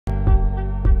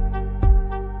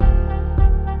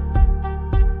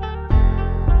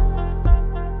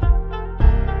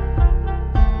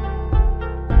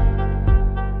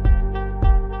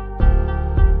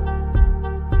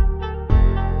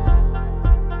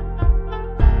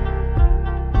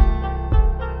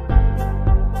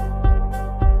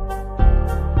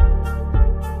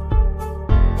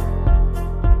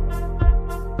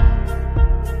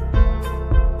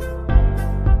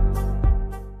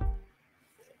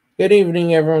Good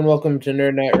evening, everyone. Welcome to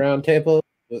Nerd Night Roundtable.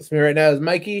 With me right now is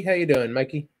Mikey. How you doing,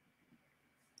 Mikey?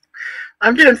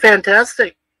 I'm doing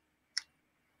fantastic.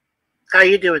 How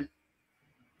you doing?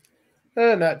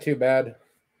 Not too bad.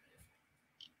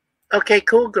 Okay,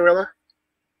 cool, Gorilla.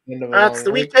 End of a It's long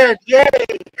the week. weekend. Yay!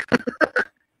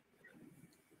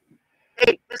 Hey,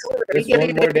 are you Just one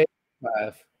getting more any? day to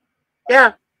survive.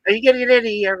 Yeah, are you getting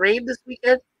any rain this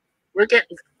weekend? We're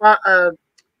getting what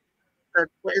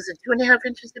is it? 2.5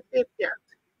 inches of it? Yeah,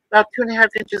 about 2.5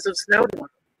 inches of snow tomorrow.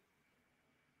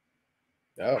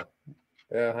 Oh,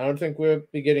 yeah. I don't think we'll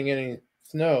be getting any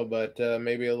snow, but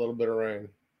maybe a little bit of rain.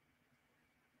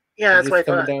 Yeah, We're that's what I just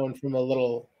coming thought. down from a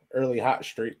little early hot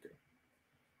streak.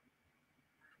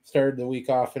 Started the week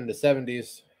off in the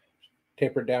 70s,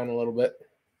 tapered down a little bit.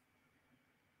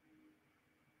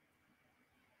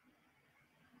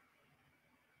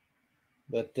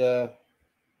 But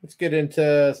let's get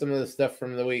into some of the stuff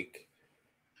from the week.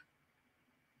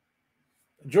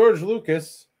 George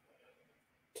Lucas,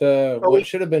 to Well, what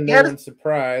should have been we no had a one's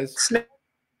surprise, backed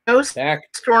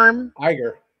snowstorm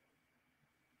Iger.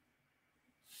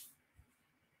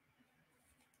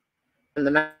 in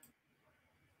the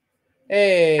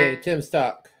Hey, Tim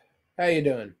Stock. How you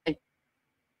doing?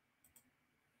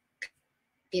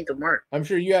 19th of March, I'm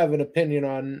sure you have an opinion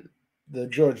on the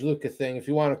George Lucas thing. If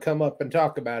you want to come up and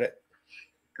talk about it,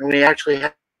 and we actually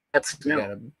had you snow.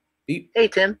 got a beep. Hey,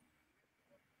 Tim.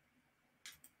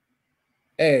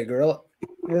 Hey, gorilla.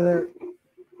 Yeah, they're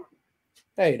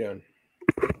How you doing?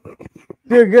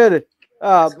 good.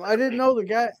 I didn't know the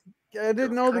guy. I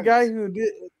didn't know the guy who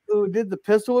did the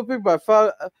pistol whipping, but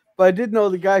I did know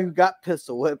the guy who got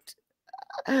pistol whipped.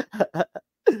 I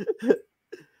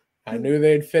knew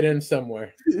they'd fit in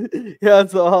somewhere. Yeah,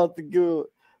 so I'll have to go.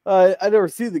 I never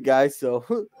see the guy, so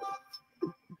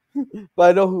but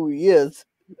I know who he is.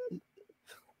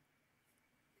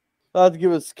 I'll have to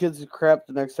give his kids a crap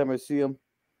the next time I see him.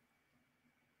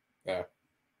 Yeah.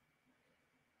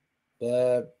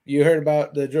 You heard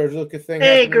about the George Lucas thing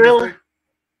Hey, happening this Gorilla.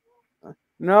 week?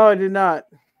 No, I did not.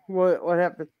 What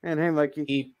happened? And hey,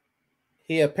 Mikey.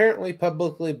 He apparently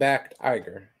publicly backed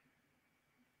Iger.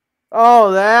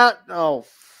 Oh, that. Oh,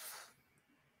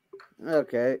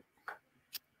 okay.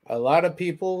 A lot of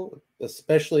people,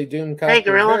 especially Doomcock, Hey, were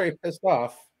Gorilla. very pissed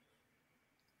off.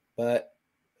 But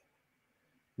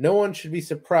no one should be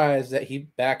surprised that he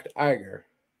backed Iger.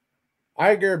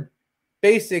 Iger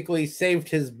basically saved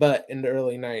his butt in the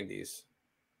early 90s.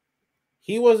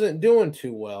 He wasn't doing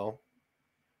too well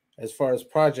as far as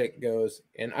project goes,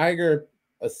 and Iger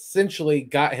essentially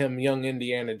got him young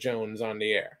Indiana Jones on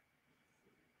the air.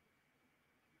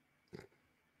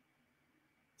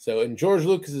 So in George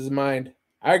Lucas's mind,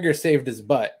 Iger saved his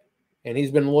butt, and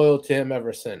he's been loyal to him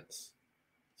ever since.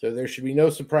 So there should be no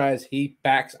surprise he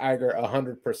backs Iger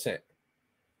 100%.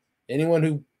 Anyone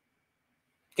who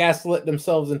gaslit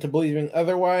themselves into believing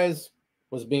otherwise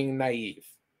was being naive.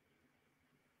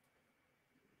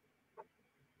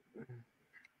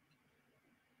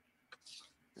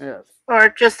 Yes. Or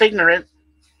just ignorant.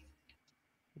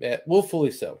 Yeah,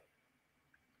 willfully so.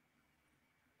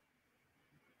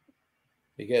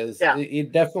 Because he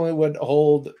definitely would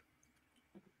hold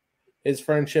his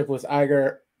friendship with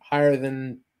Iger higher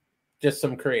than just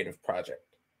some creative project.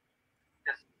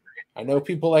 I know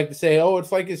people like to say, oh,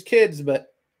 it's like his kids,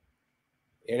 but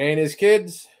it ain't his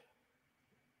kids.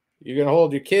 You're going to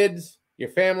hold your kids, your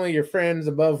family, your friends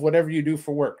above whatever you do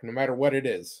for work, no matter what it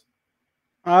is.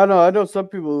 I know. I know some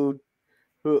people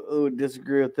who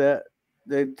disagree with that.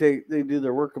 They do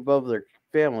their work above their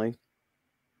family.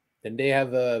 Then they have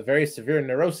very severe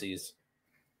neuroses.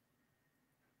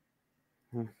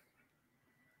 This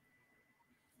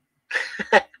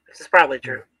is probably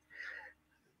true.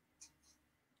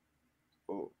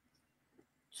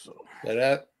 So,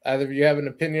 either of you have an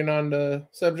opinion on the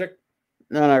subject?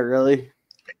 No, not really.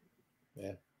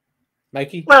 Yeah,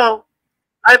 Mikey. Well,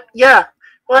 I've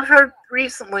heard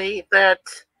recently that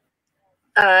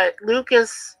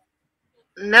Lucas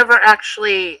never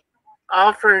actually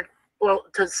offered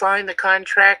to sign the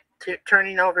contract to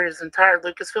turning over his entire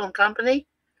Lucasfilm company,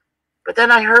 but then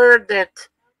I heard that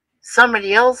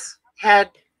somebody else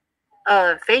had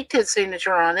faked his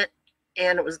signature on it,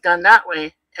 and it was done that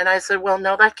way. And I said, well,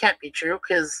 no, that can't be true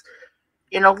because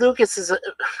Lucas is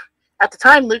at the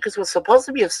time Lucas was supposed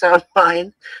to be of sound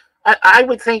mind. I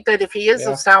would think that if he is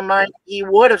of sound mind, he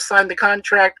would have signed the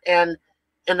contract and,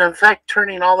 in effect,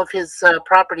 turning all of his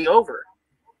property over.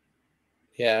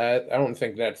 Yeah, I don't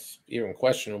think that's even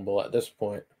questionable at this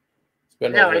point. It's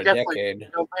been over a decade.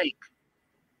 Don't think.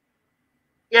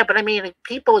 Yeah, but I mean,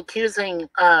 people accusing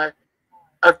of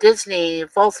Disney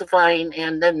falsifying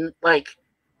and then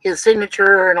his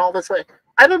signature and all this.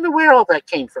 I don't know where all that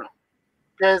came from,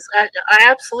 because I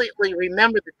absolutely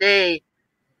remember the day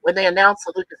when they announced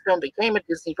that Lucasfilm became a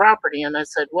Disney property, and I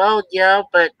said, well, yeah,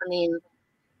 but I mean,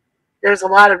 there's a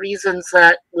lot of reasons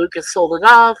that Lucas sold it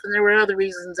off, and there were other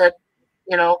reasons that,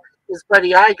 you know, his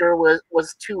buddy Iger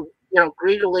was too,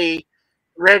 greedily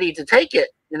ready to take it,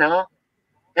 and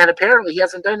apparently he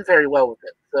hasn't done very well with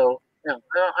it. So,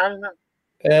 I don't know.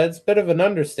 Yeah, it's a bit of an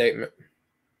understatement.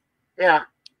 Yeah.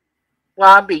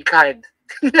 Well, I'm being kind.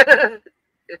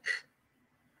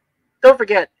 Don't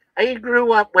forget, I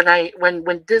grew up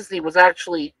when Disney was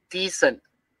actually decent,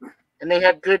 and they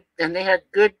had good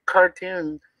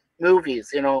cartoon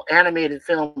movies, animated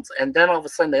films, and then all of a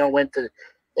sudden they all went to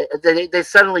they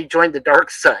suddenly joined the dark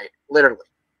side, literally.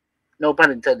 No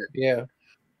pun intended. Yeah.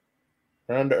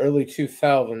 Around the early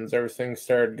 2000s, everything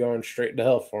started going straight to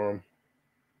hell for him.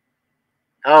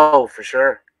 Oh, for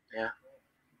sure. Yeah.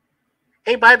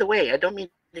 Hey, by the way, I don't mean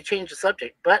to change the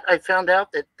subject, but I found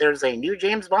out that there's a new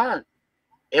James Bond,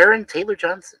 Aaron Taylor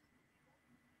Johnson.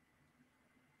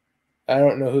 I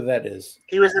don't know who that is.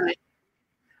 He was in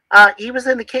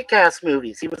the Kick-Ass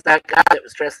movies. He was that guy that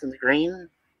was dressed in the green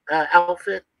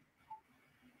outfit.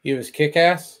 He was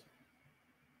Kick-Ass?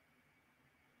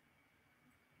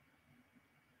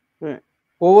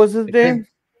 What was his name?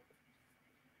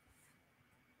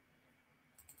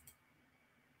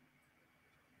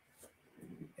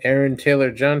 Aaron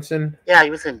Taylor Johnson? Yeah, he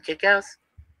was in Kick-Ass.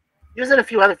 He was in a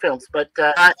few other films, but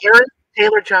Aaron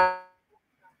Taylor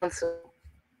Johnson.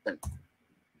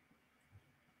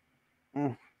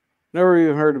 Never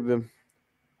even heard of him.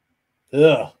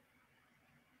 Ugh.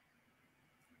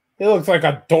 He looks like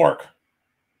a dork.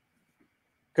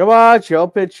 Come on, show a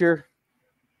picture.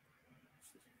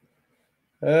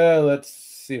 Let's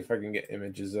see if I can get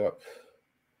images up.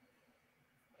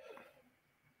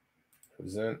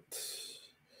 Present.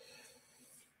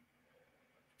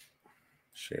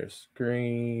 Share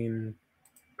screen.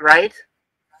 Right?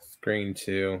 Screen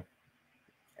 2.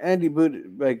 Andy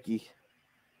Becky.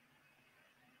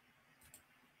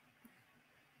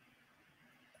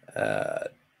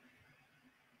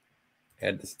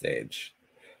 Add to stage.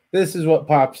 This is what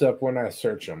pops up when I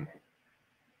search them.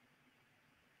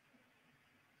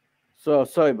 So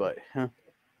sorry, buddy. Huh?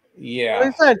 Yeah. Well,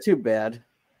 it's not too bad.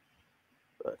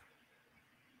 But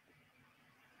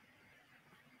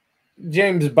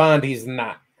James Bond, he's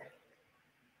not.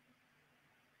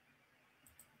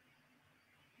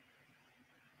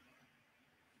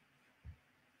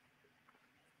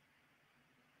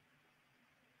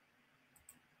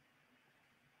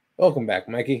 Welcome back,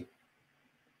 Mikey.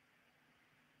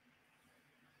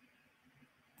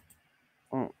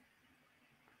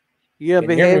 You gonna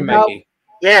behave now?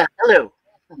 Yeah, hello.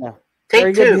 Yeah. Take Are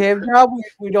you gonna two. behave now?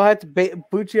 We don't have to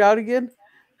boot you out again?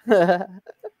 How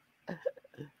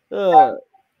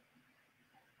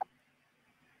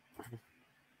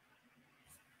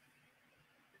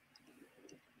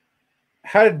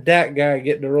did that guy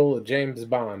get the role of James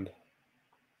Bond?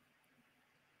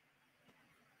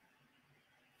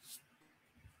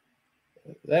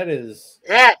 That is...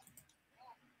 Yeah.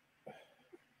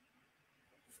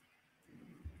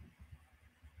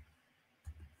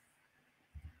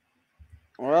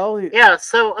 Well, yeah.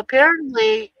 So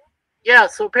apparently,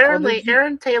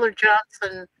 Aaron Taylor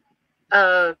Johnson,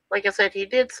 like I said, he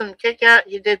did some Kick-Ass.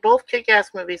 He did both Kick-Ass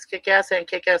movies, Kick-Ass and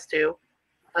Kick-Ass 2.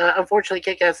 Unfortunately,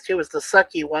 Kick-Ass 2 was the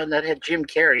sucky one that had Jim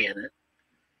Carrey in it.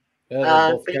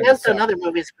 Yeah, but he has done other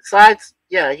movies besides.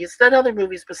 Yeah, he's done other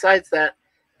movies besides that,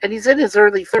 and he's in his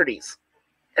early 30s.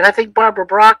 And I think Barbara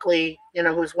Broccoli,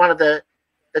 who's one of the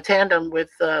tandem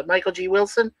with Michael G.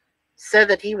 Wilson, said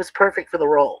that he was perfect for the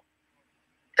role.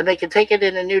 And they can take it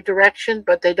in a new direction,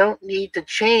 but they don't need to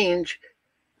change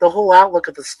the whole outlook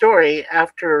of the story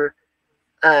after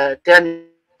Daniel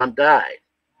died.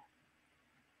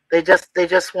 They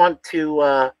just want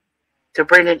to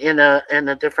bring it in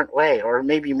a different way, or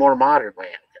maybe more modern way,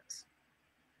 I guess.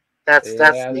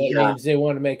 That means they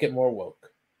want to make it more woke.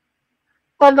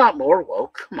 Well, not more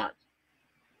woke. Come on,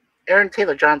 Aaron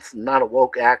Taylor Johnson, not a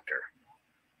woke actor.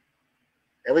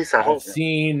 At least I hope.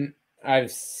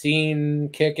 I've seen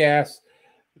Kick-Ass.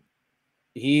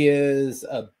 He is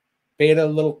a beta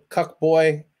little cuck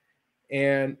boy,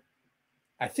 and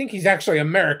I think he's actually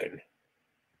American.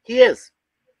 He is.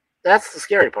 That's the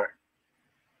scary part.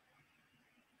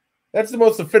 That's the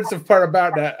most offensive part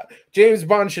about that. James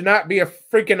Bond should not be a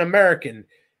freaking American.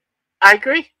 I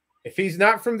agree. If he's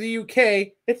not from the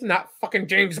UK, it's not fucking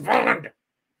James Bond.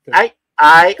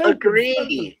 I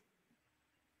agree.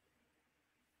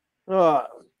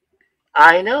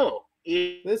 I know.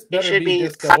 This should be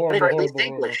just a horrible, at least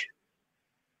English.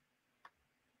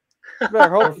 Better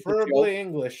hope it's a joke.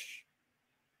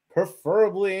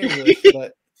 Preferably English,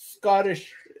 but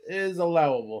Scottish is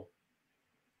allowable.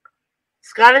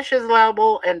 Scottish is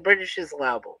allowable and British is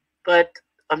allowable, but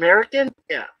American,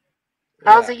 yeah.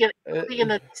 How's he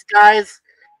gonna disguise?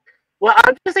 Well,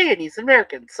 I'm just saying he's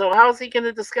American, so how's he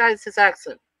gonna disguise his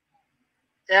accent?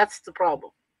 That's the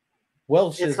problem.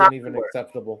 Welsh It's isn't not even gonna work.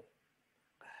 acceptable.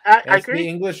 I It has to agree. be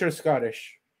English or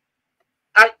Scottish.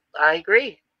 I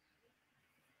agree.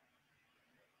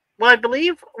 Well, I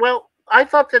believe. Well, I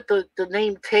thought that the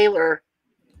name Taylor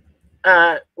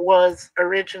was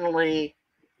originally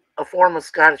a form of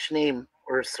Scottish name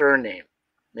or a surname,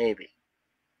 maybe.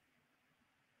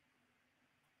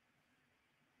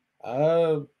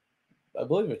 I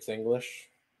believe it's English.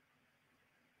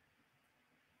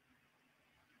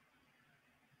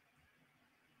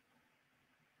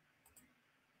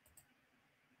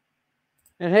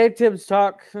 And hey, Tibbs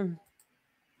Talk. Okay,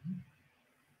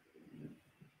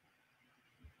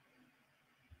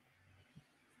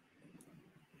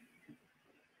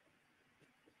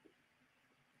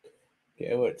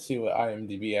 let's see what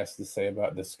IMDb has to say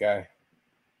about this guy.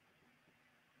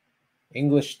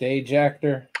 English stage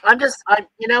actor.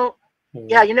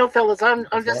 Yeah, fellas, I'm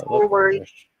just a little worried.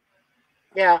 English.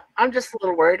 Yeah, I'm just a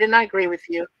little worried, and I agree with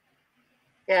you.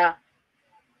 Yeah.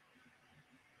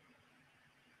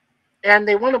 And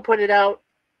they want to put it out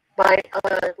by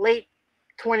late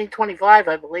 2025,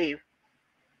 I believe.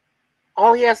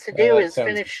 All he has to do is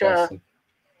finish.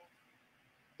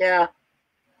 Yeah.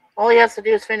 All he has to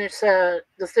do is finish the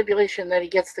stipulation that he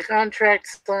gets the contract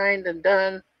signed and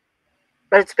done.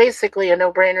 But it's basically a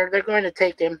no-brainer. They're going to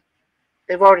take him.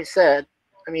 They've already said.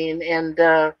 I mean, and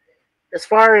as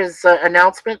far as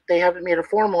announcement, they haven't made a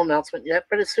formal announcement yet.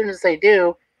 But as soon as they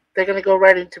do, they're going to go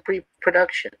right into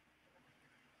pre-production.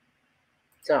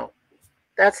 So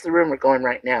that's the rumor going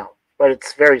right now. But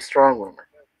it's a very strong rumor.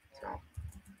 So.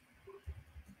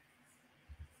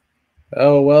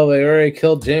 Oh, well, they already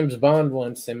killed James Bond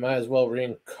once. They might as well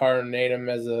reincarnate him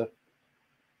as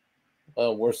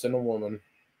worse than a woman.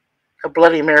 A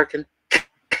bloody American.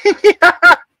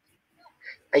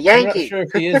 A Yankee. I'm not sure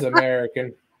if he is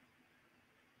American.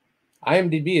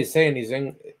 IMDb is saying he's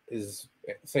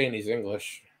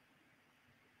English.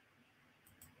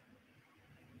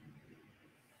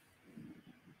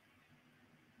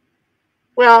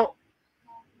 Well,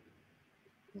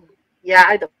 yeah,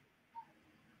 I don't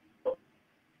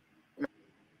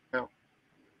know.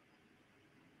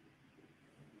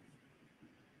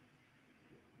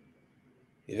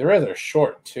 He's rather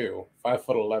short too,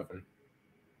 5'11".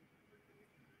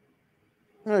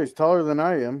 Oh, he's taller than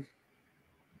I am.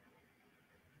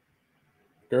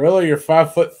 Gorilla, you're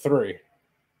 5'3".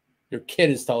 Your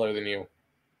kid is taller than you.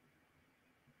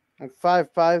 I'm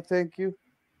 5'5", thank you.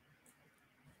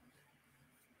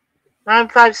 I'm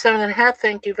 5'7.5".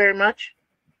 Thank you very much.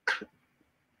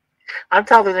 I'm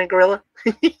taller than Gorilla.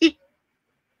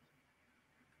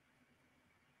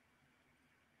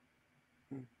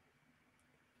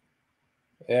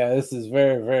 Yeah, this is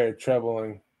very, very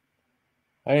troubling.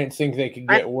 I didn't think they could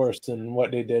get worse than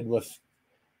what they did with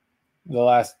the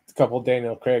last couple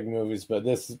Daniel Craig movies, but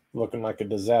this is looking like a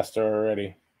disaster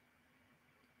already.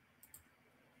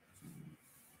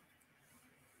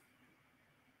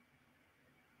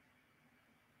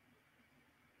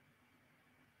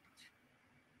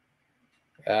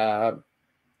 I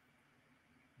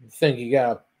think you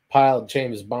got to pile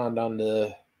James Bond on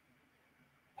the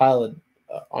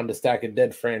stack of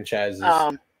dead franchises.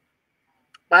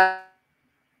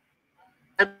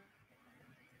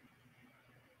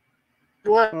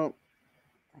 What?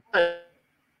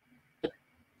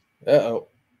 Uh-oh.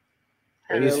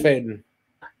 He's fading.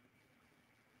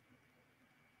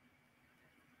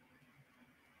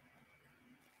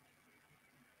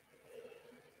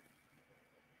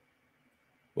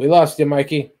 We lost you,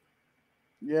 Mikey.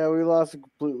 Yeah, we lost it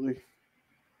completely.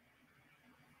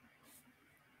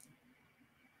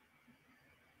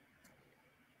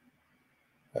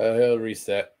 He'll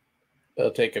reset.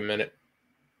 It'll take a minute.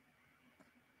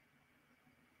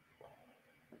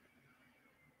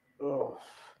 Oh.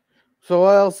 So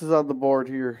what else is on the board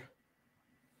here?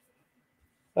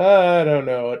 I don't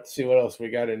know. Let's see what else we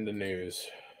got in the news.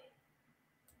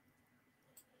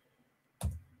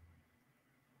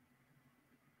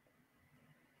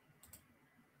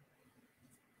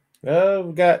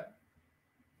 We've got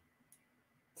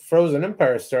Frozen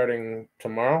Empire starting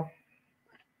tomorrow.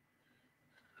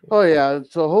 Oh yeah,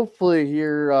 so hopefully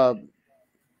here I'll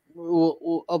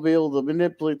be able to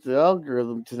manipulate the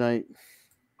algorithm tonight.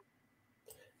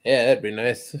 Yeah, that'd be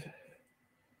nice.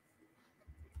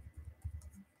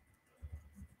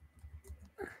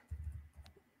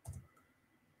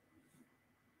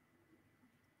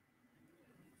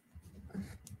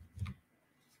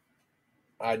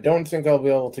 I don't think I'll be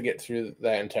able to get through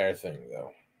that entire thing,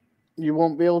 though. You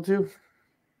won't be able to?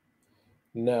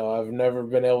 No, I've never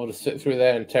been able to sit through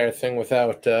that entire thing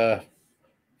without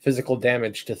physical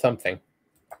damage to something.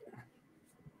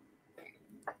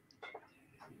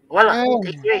 Voila,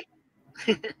 take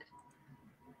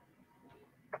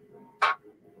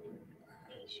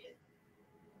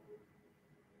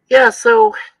Yeah,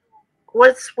 so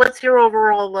what's your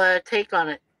overall take on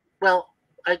it? Well,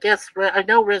 I guess I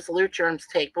know Resolute Germ's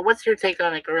take, but what's your take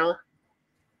on it, Gorilla?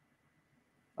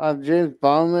 James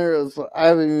Bond there, I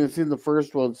haven't even seen the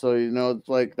first one, so it's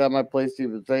like not my place to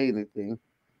even say anything.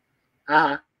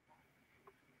 Uh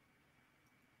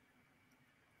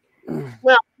huh.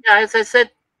 Well, yeah, as I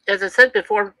said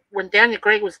before, when Daniel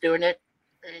Craig was doing it,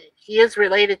 he is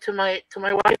related to my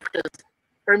wife because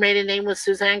her maiden name was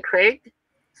Suzanne Craig.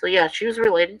 So yeah, she was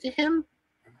related to him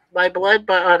by blood,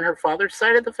 but on her father's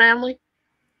side of the family.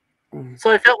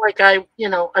 So I felt like I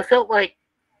felt like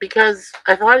because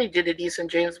I thought he did a decent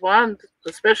James Bond,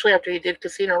 especially after he did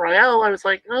Casino Royale, I was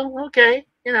like, oh, okay,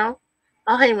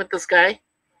 I'll hang with this guy.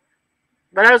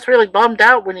 But I was really bummed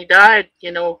out when he died, the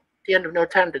end of No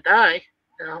Time to Die,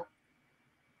 you know.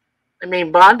 I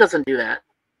mean, Bond doesn't do that.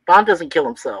 Bond doesn't kill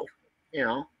himself, you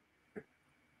know.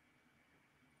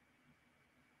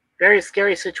 Very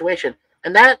scary situation.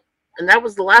 And that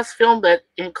was the last film that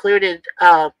included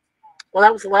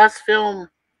that was the last film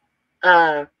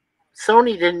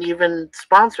Sony didn't even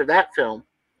sponsor that film.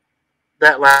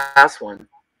 That last one.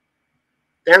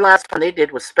 Their last one they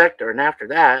did was Spectre, and after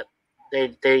that, they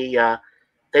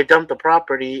dumped the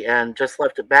property and just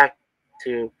left it back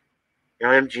to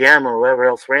MGM or whoever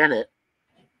else ran it.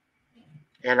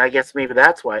 And I guess maybe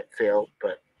that's why it failed.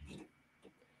 But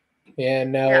yeah,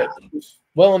 now it's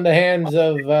well in the hands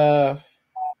of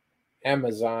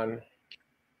Amazon.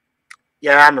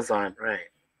 Yeah, Amazon, right?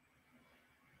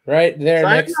 Right there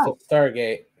next to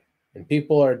Stargate, and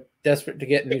people are desperate to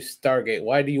get new Stargate.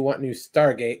 Why do you want new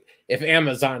Stargate if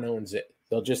Amazon owns it?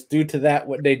 They'll just do to that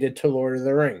what they did to Lord of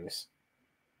the Rings.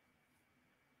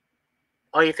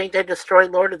 Oh, you think they destroyed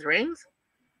Lord of the Rings?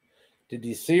 Did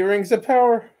you see Rings of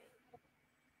Power?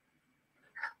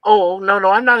 Oh, no,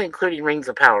 I'm not including Rings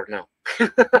of Power, no.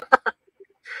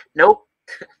 Nope.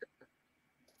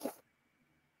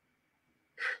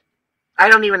 I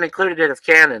don't even include it as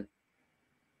canon.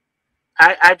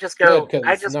 I just go.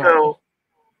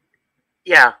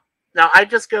 Yeah. No, I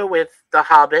just go with The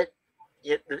Hobbit.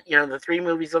 The three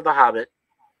movies of The Hobbit,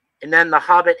 and then the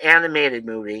Hobbit animated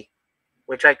movie,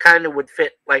 which I kind of would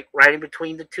fit like right in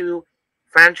between the two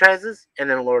franchises, and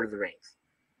then Lord of the Rings.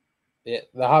 Yeah,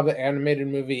 the Hobbit animated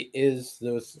movie is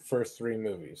those first three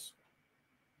movies.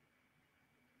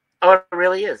 Oh, it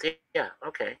really is. Yeah.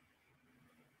 Okay.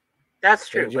 That's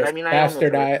true. But I mean,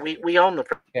 we own the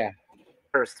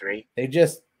first three. They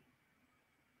just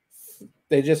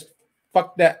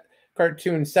fucked that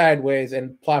cartoon sideways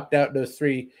and plopped out those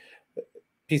three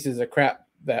pieces of crap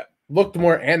that looked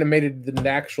more animated than the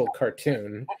actual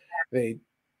cartoon. They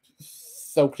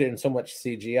soaked it in so much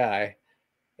CGI,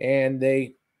 and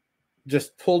they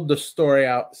just pulled the story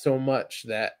out so much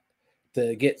that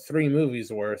to get three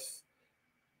movies worth,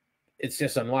 it's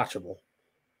just unwatchable.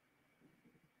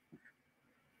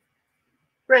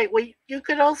 Right. Well, you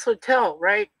could also tell,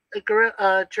 right?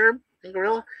 Germ and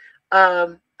Gorilla.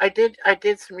 I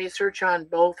did some research on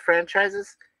both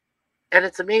franchises, and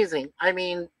it's amazing. I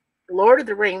mean, Lord of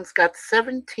the Rings got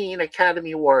 17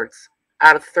 Academy Awards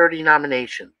out of 30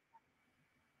 nominations,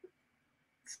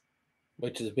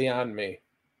 which is beyond me.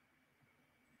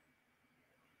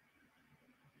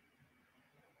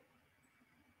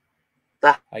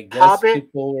 I guess Hobbit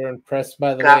people were impressed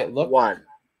by the way it looked.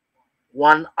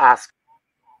 One Oscar.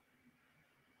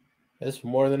 It's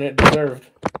more than it deserved.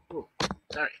 Ooh,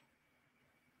 sorry.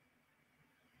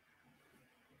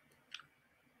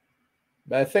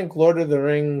 But I think Lord of the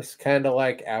Rings, kind of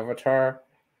like Avatar,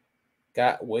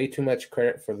 got way too much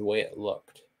credit for the way it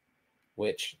looked,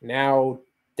 which now,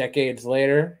 decades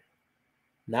later,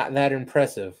 not that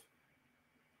impressive.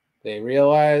 They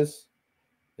realize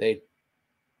in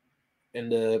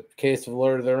the case of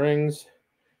Lord of the Rings,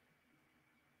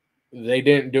 they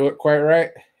didn't do it quite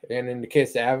right. And in the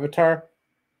case of Avatar,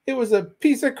 it was a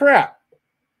piece of crap.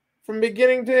 From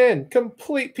beginning to end,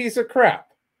 complete piece of crap.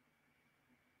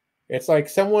 It's like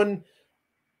someone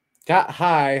got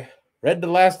high, read The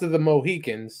Last of the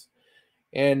Mohicans,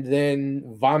 and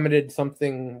then vomited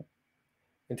something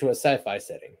into a sci-fi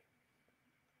setting.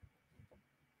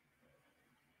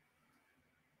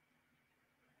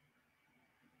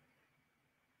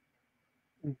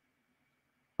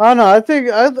 I don't know. I think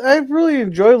I really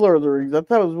enjoy Lord of the Rings. I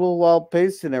thought it was a little well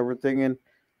paced and everything, and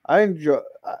I enjoy.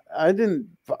 I didn't.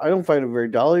 I don't find it very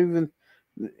dull. Even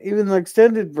the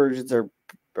extended versions are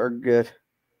good.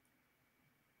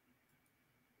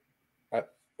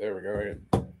 There we go.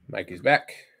 Mikey's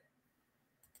back.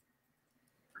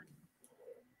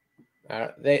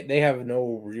 They have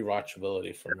no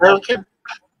rewatchability for me. Okay.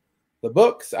 The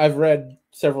books I've read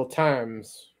several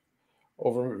times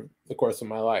over the course of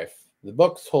my life. The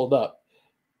books hold up.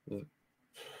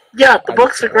 Yeah, the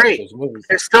books are great.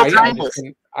 They're still timeless.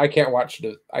 I can't watch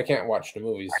the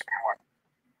movies.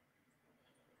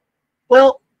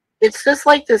 Well, it's just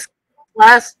like the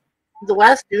last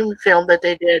Doom film that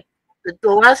they did. The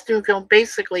last Doom film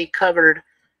basically covered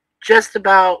just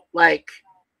about like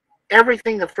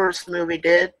everything the first movie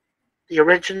did, the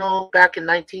original back in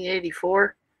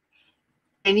 1984.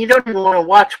 And you don't even want to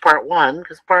watch part one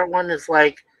because part one is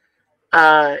like,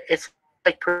 it's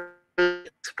like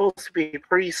it's supposed to be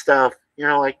pre stuff,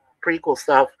 like prequel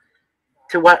stuff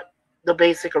to what the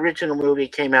basic original movie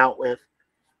came out with.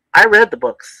 I read the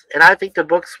books, and I think the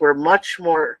books were much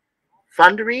more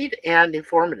fun to read and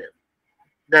informative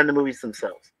than the movies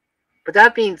themselves. But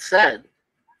that being said,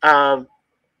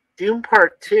 Doom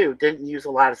Part 2 didn't use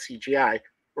a lot of CGI,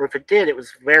 or if it did, it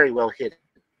was very well hidden.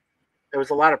 There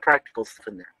was a lot of practical stuff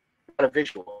in there, a lot of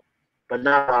visual, but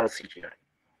not a lot of CGI.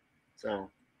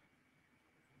 So,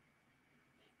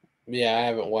 yeah, I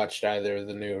haven't watched either of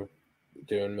the new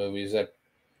Doom movies. I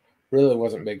really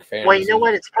wasn't big fan. Well, you know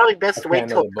what? It's probably best to wait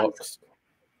till the books.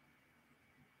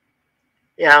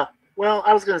 Yeah. Well,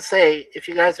 I was going to say, if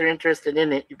you guys are interested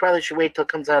in it, you probably should wait till it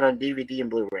comes out on DVD and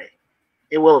Blu-ray.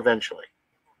 It will eventually.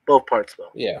 Both parts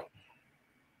will. Yeah.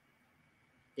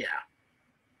 Yeah.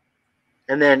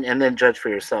 And then judge for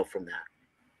yourself from that.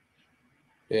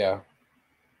 Yeah.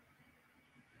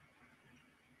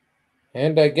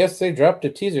 And I guess they dropped a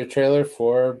teaser trailer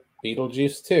for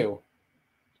Beetlejuice 2.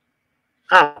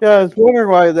 Oh. Yeah, I was wondering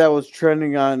why that was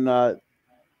trending on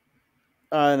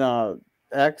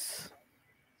X.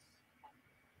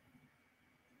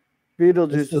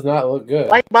 Beetlejuice This does not look good.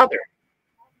 Why bother?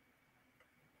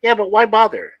 Yeah, but why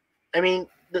bother? I mean,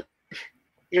 the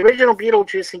original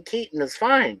Beetlejuice and Keaton is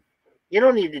fine. You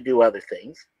don't need to do other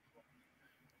things.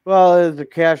 Well, it's a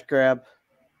cash grab.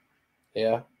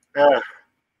 Yeah.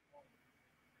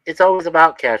 It's always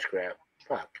about cash grab.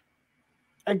 Fuck.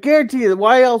 I guarantee you,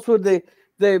 why else would they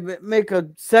make a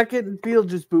second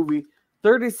Beetlejuice movie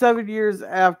 37 years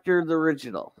after the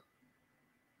original?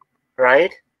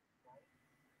 Right?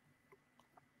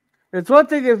 It's one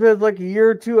thing if it's like a year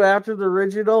or two after the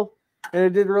original and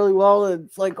it did really well.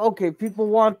 It's like, okay, people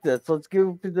want this. Let's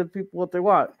give the people what they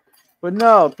want. But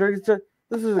no, this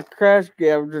is a crash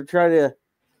grab to try to.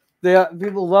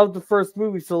 People love the first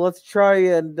movie, so let's try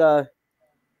to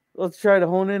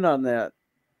hone in on that.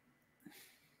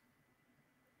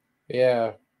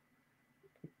 Yeah.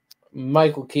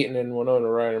 Michael Keaton and Winona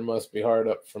Ryder must be hard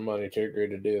up for money to agree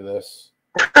to do this.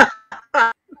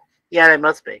 Yeah, they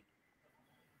must be.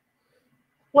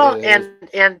 Well,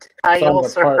 and I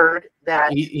also heard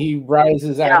that he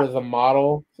rises out of the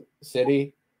model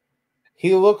city.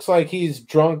 He looks like he's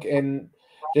drunk and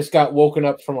just got woken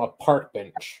up from a park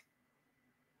bench.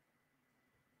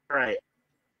 Right.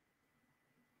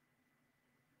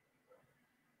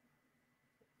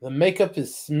 The makeup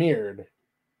is smeared.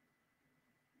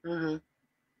 Mm-hmm.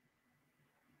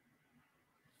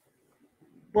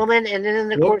 Well,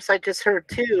 then, of course, I just heard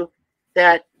too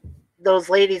that those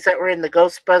ladies that were in the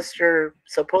Ghostbuster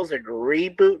supposed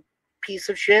reboot piece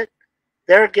of shit,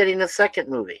 they're getting a second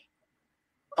movie.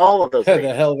 All of those.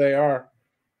 The hell they are.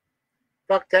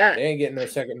 Fuck that. They ain't getting no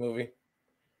second movie.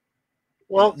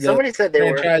 Well, somebody said they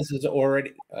were. The franchise is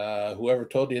already. Whoever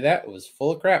told you that was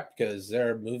full of crap because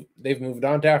they've moved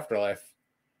on to Afterlife.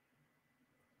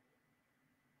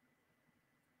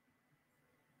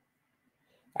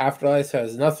 Afterlife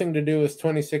has nothing to do with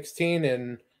 2016,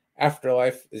 and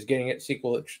Afterlife is getting its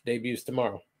sequel that debuts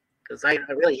tomorrow. Because I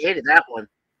really hated that one.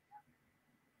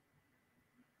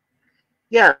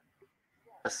 Yeah,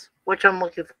 which I'm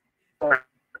looking forward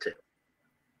to.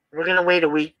 We're gonna wait a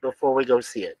week before we go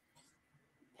see it.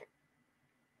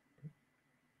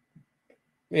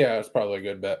 Yeah, it's probably a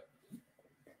good bet.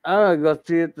 I'm gonna go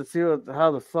see it to see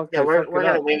how the fuck. Yeah, we're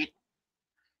gonna wait.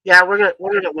 Yeah, we're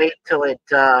gonna wait till it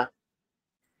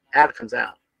comes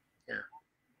out. Yeah.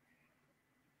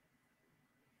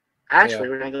 Actually,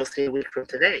 we're gonna go see a week from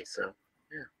today. So,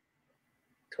 yeah,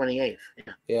 28th.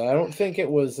 Yeah. Yeah, I don't think it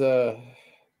was a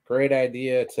great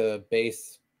idea to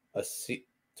base to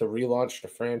relaunch the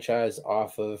franchise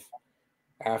off of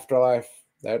Afterlife.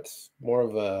 That's more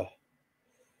of a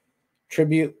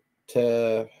tribute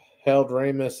to Harold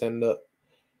Ramis and the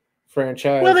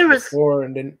franchise before,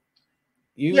 and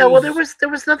Yeah, well, there use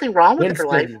was nothing wrong with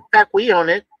Afterlife. In Winston. fact, we own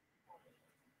it.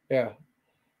 Yeah,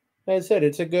 like I said,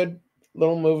 it's a good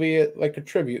little movie, like a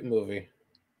tribute movie.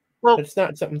 Well, But it's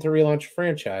not something to relaunch a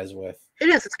franchise with. it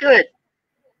is. It's good.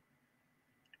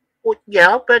 Well,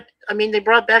 yeah, but I mean, they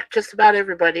brought back just about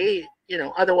everybody. You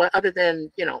know, other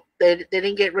than they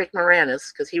didn't get Rick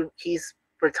Moranis because he's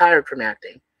retired from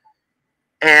acting,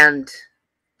 and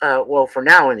well, for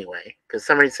now anyway, because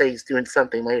somebody say he's doing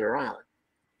something later on.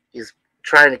 He's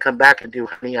trying to come back and do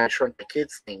Honey I Shrunk the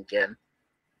Kids thing again.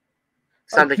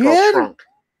 Something called Shrunk.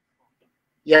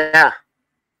 Yeah,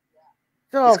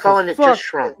 Oh, he's calling it just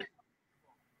Shrunk.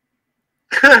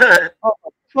 Oh,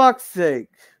 for fuck's sake.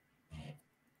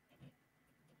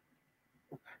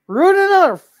 Ruin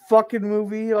another fucking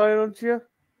movie, why don't you?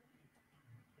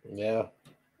 Yeah.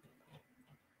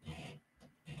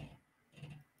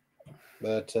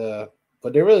 But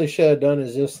what they really should have done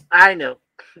is just I know.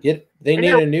 They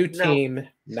need a new team,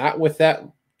 not with that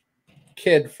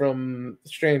kid from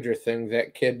Stranger Things.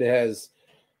 That kid has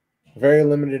very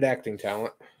limited acting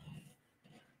talent.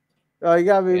 Oh, you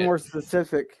gotta be more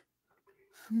specific.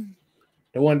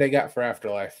 The one they got for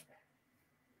Afterlife.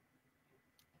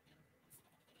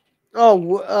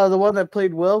 Oh, the one that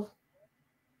played Will?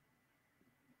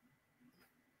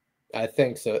 I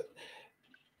think so.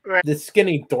 Right. The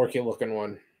skinny, dorky looking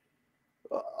one.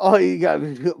 Oh, you gotta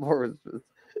be more specific.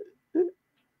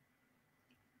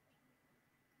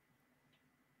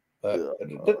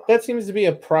 But that seems to be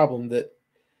a problem that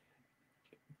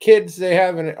kids they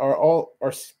have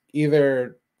are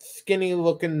either skinny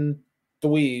looking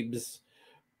dweebs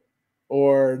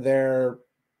or they're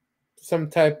some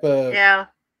type of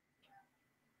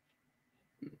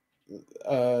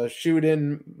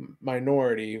shoot-in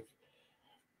minority.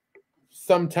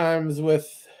 Sometimes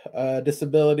with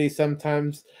disability,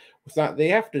 sometimes with not. They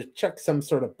have to check some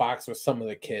sort of box with some of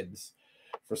the kids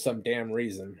for some damn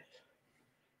reason.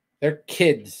 They're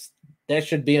kids. That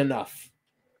should be enough.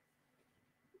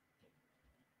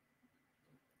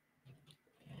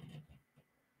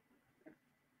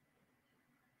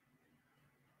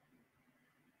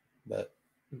 But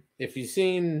if you've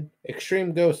seen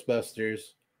Extreme Ghostbusters,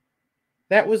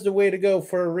 that was the way to go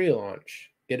for a relaunch.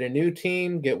 Get a new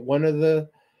team, get one of the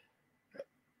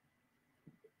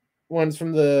ones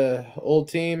from the old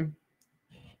team,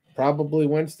 probably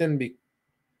Winston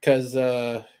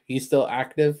because he's still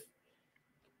active.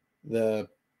 The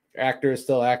actor is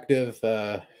still active.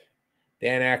 Dan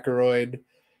Aykroyd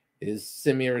is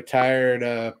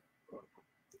semi-retired.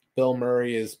 Bill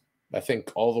Murray is, I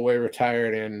think, all the way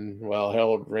retired, and well,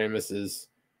 Harold Ramis is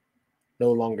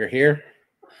no longer here.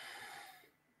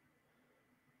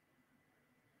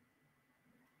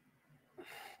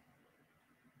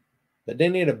 But they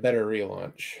need a better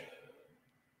relaunch.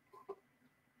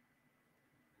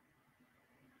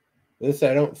 This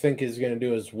I don't think is going to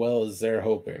do as well as they're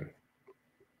hoping.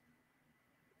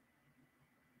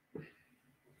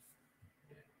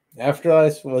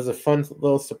 Afterlife was a fun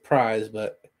little surprise,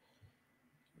 but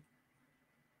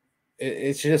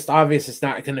it's just obvious it's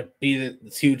not going to be the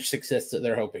huge success that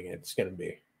they're hoping it's going to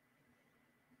be.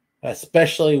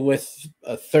 Especially with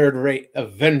a third-rate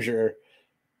Avenger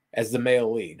as the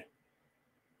male lead.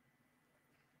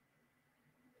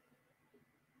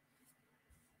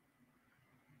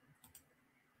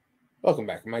 Welcome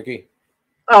back, Mikey.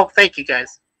 Oh, thank you,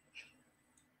 guys.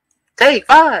 Take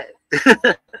 5.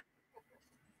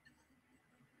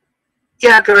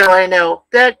 Yeah, Gorilla, I know.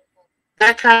 That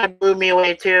kind of blew me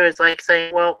away, too. It's like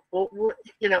saying, well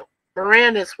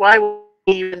Moranis, why would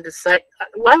you even decide?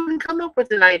 Why would you come up with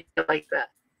an idea like that?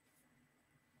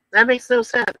 That makes no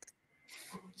sense.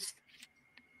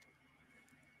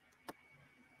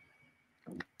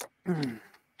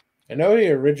 I know he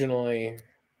originally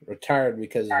retired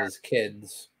because of his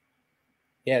kids.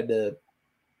 He had to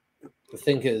I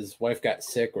think his wife got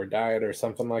sick or died or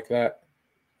something like that.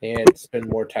 He had to spend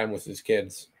more time with his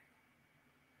kids.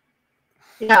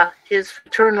 Yeah, his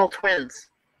fraternal twins,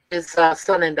 his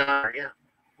son and daughter, yeah.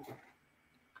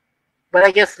 But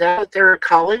I guess now that they're in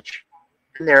college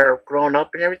and they're grown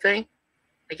up and everything,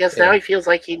 I guess now he feels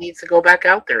like he needs to go back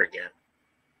out there again.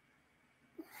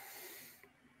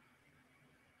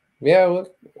 Yeah, well,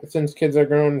 since kids are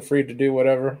grown and free to do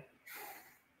whatever.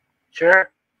 Sure.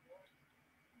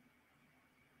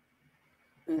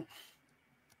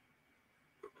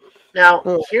 Now,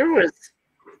 here was,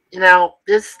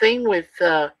 this thing with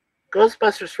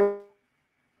Ghostbusters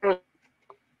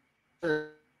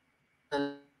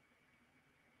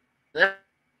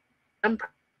Empire.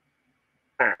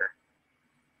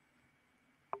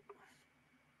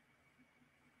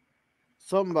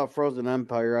 Something about Frozen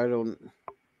Empire. I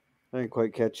didn't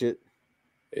quite catch it.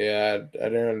 Yeah, I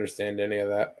don't understand any of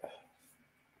that.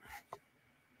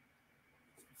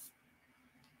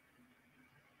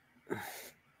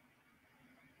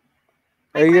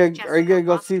 Are you gonna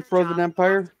go see Frozen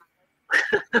Empire?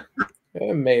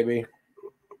 Maybe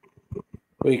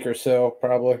week or so,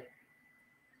 probably.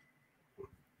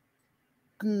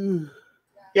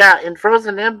 Yeah, in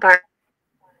Frozen Empire,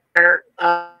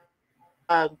 the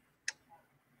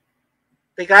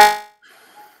guy.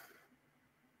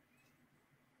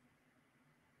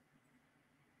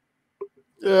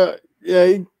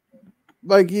 Yeah,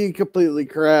 Mikey completely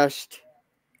crashed.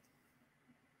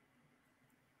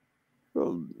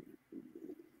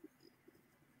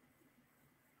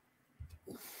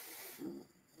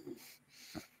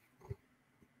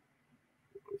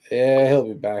 Yeah, he'll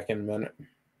be back in a minute.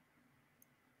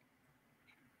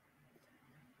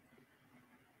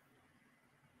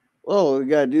 All we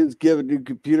gotta do is give a new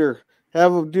computer,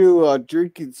 have them do a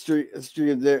drinking stream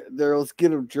there. Let's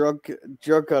get them drunk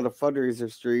on a fundraiser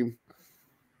stream.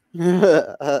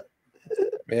 Yeah.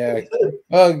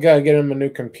 Well, gotta get him a new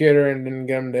computer and then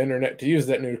get him the internet to use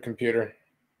that new computer.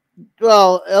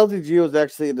 Well, LDG was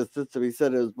actually in the system. He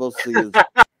said it was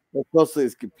mostly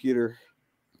his computer.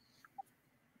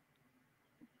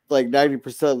 Like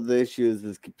 90% of the issue is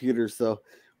his computer. So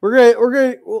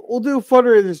we'll do a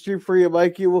fundraiser stream for you,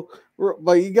 Mikey.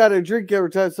 But you got to drink every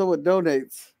time someone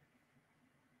donates.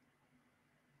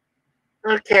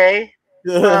 Okay.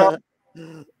 Well,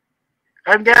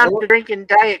 I'm down to drinking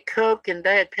Diet Coke and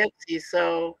Diet Pepsi,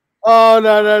 so. Oh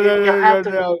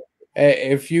no.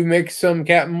 Hey, if you mix some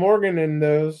Captain Morgan in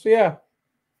those, yeah.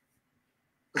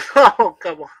 Oh,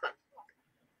 come on.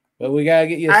 But we gotta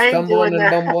get you stumbling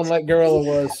and bumbling like Gorilla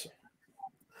was.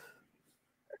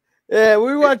 Yeah,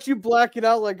 we want you blacking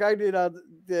out like I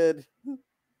did.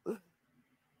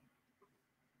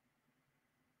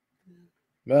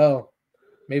 Well,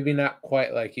 maybe not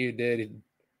quite like you did.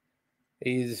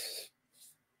 He's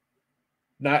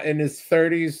not in his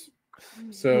 30s,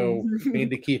 so need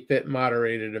to keep it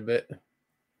moderated a bit.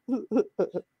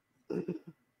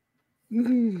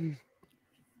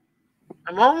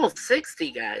 I'm almost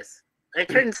 60, guys. I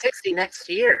turn 60 next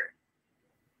year.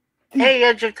 Hey,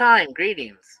 Edge of Time,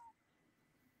 greetings.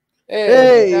 Hey,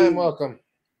 Edge of Time, welcome.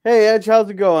 Hey, Edge, how's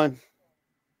it going?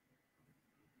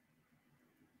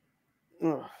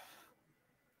 Yeah,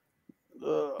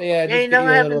 you know,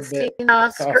 I haven't seen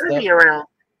Scurvy around.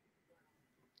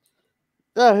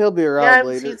 Oh, he'll be around later. Yeah, I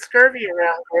haven't later. seen Scurvy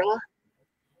around, Gorilla.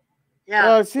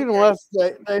 Yeah. I've seen him last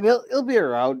night. He'll be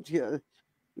around. Yeah.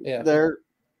 There.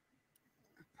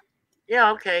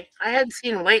 Yeah, okay. I hadn't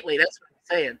seen him lately. That's what I'm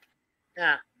saying.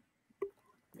 Yeah.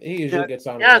 He usually gets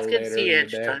on. Yeah, it's good to see you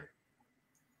Edge Time.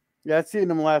 Yeah, I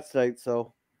seen him last night,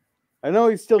 so I know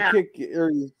he's still kicking.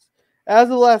 Or as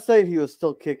of last night, he was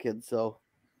still kicking. So.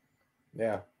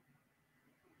 Yeah.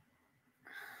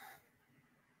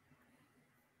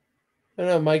 I don't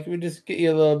know, Mike. We just get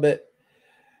you a little bit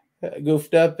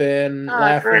goofed up and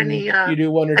laughing. You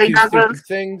do one or two stupid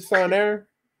things on air,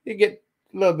 you get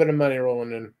a little bit of money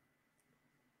rolling in.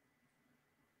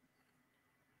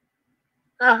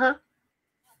 Uh-huh.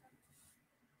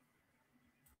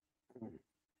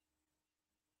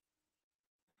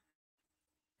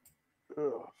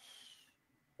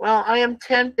 Well, I am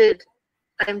tempted.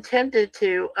 I'm tempted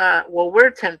to. We're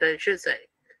tempted, I should say,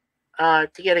 to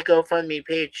get a GoFundMe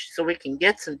page so we can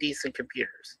get some decent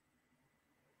computers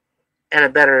and a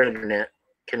better internet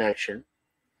connection.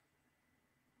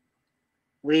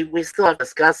 We still have to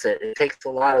discuss it. It takes a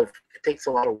lot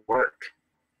of work,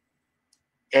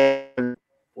 and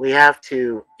we have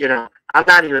to. I'm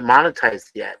not even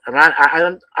monetized yet. I'm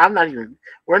not even.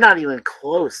 We're not even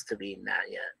close to being that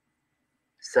yet.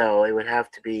 So it would have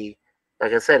to be,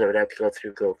 like I said, it would have to go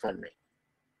through GoFundMe.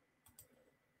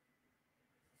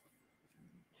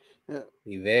 Yeah.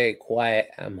 Be very quiet.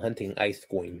 I'm hunting ice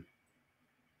cream.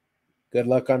 Good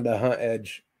luck on the hunt,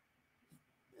 Edge.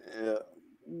 Yeah.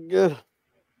 Good.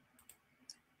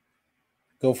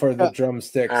 Go for the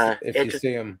drumsticks if you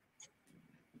see them.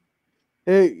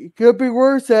 Hey, it could be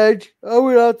worse, Edge. I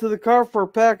went out to the car for a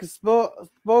pack of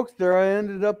smokes there. I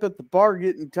ended up at the bar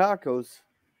getting tacos.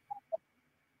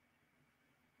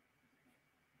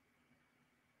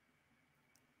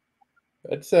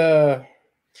 It's a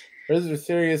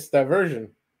serious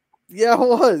diversion. Yeah, it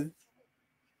was.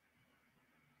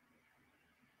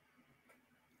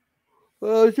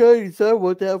 Well, I'll tell you, son,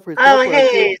 what that for? Oh,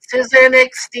 hey, Suzanne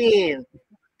Eckstein.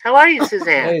 How are you,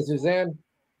 Suzanne? Hey, Suzanne.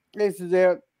 Hey,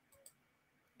 Suzanne.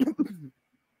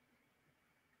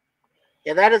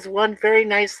 Yeah, that is one very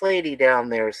nice lady down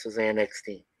there, Suzanne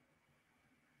Eckstein.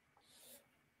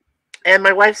 And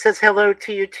my wife says hello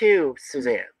to you too,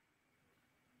 Suzanne.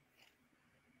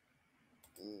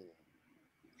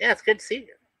 Yeah, it's good to see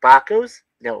you. Bacos?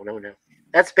 No.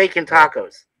 That's bacon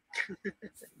tacos.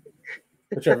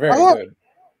 Which are very good.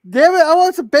 Damn it, I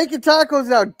want some bacon tacos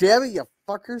now. Damn it, you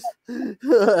fuckers.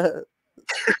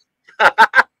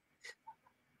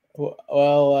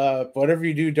 Well, whatever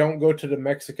you do, don't go to the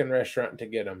Mexican restaurant to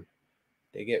get them.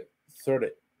 They get sort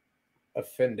of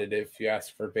offended if you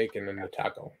ask for bacon in the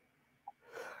taco.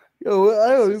 Yo, I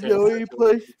don't even know any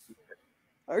place.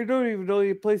 I don't even know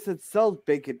any place that sells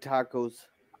bacon tacos.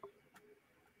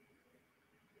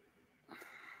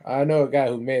 I know a guy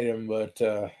who made them, but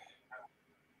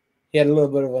he had a little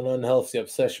bit of an unhealthy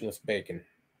obsession with bacon.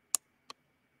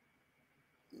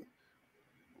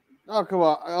 Oh, come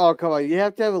on. Oh, come on. You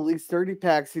have to have at least 30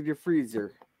 packs in your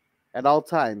freezer at all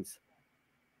times.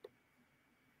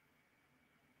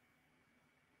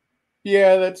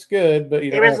 Yeah, that's good, but you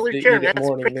don't have to eat it that's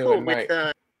morning, pretty noon, cool and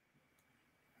night.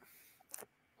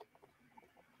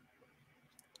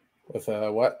 With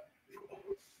what?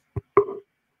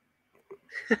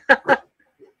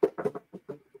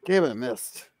 Damn it,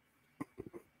 missed.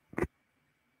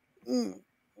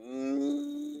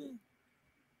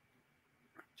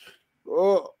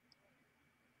 Oh.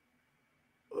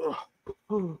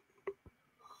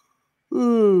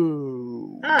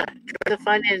 Try to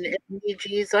find an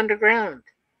MDG's underground.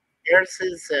 There's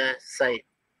his site.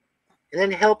 And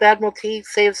then help Admiralty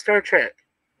save Star Trek.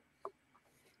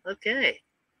 Okay.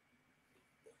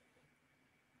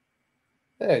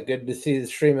 Yeah, good to see the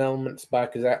stream elements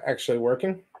back is actually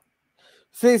working.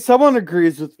 See, someone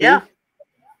agrees with me. Yeah.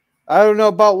 I don't know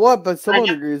about what, but someone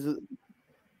agrees with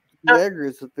They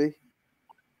agrees with me.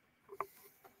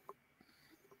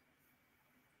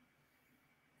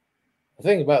 The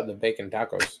thing about the bacon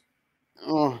tacos.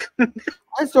 Oh, I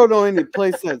just don't know any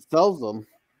place that sells them.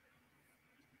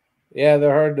 Yeah,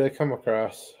 they're hard to come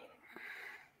across.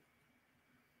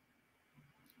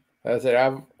 As I said,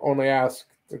 I've only asked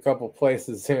a couple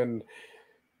places, and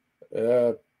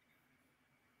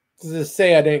just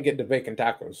say I didn't get the bacon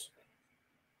tacos.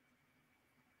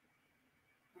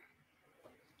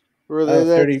 Were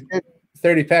they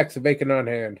 30 packs of bacon on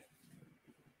hand.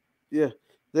 Yeah,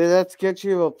 they that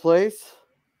sketchy of a place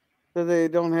that they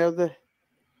don't have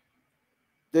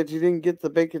that you didn't get the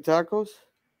bacon tacos.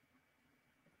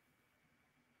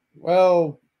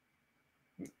 Well,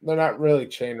 they're not really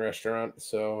chain restaurants,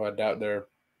 so I doubt they're.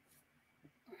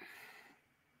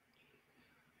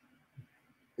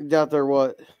 Doubt they're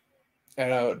what? I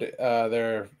know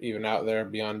they're even out there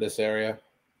beyond this area.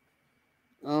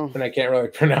 Oh, and I can't really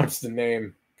pronounce the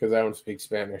name because I don't speak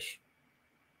Spanish.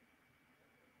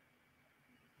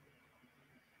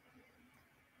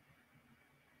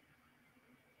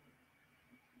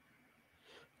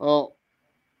 Oh,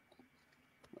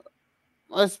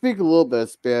 I speak a little bit of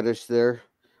Spanish there.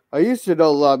 I used to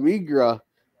know La Migra.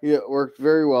 It worked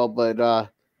very well, but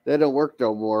that don't work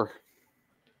no more.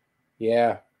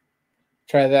 Yeah.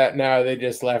 Try that now. They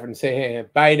just laugh and say, hey,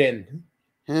 Biden.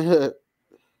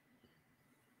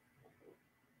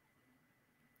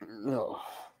 No.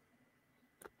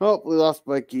 Oh, we lost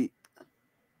Mikey.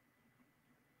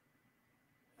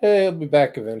 Hey, he'll be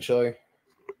back eventually.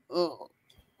 Oh.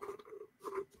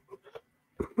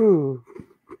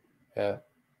 Yeah.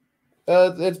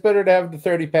 It's better to have the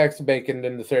 30 packs of bacon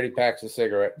than the 30 packs of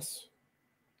cigarettes.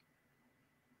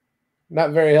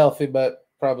 Not very healthy, but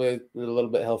probably a little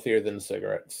bit healthier than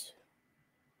cigarettes.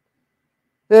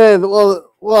 Yeah,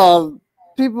 well,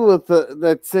 people with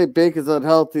that say bacon's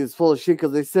unhealthy is full of shit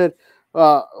because they said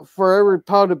for every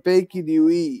pound of bacon you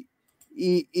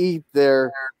eat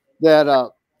there,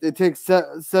 that it takes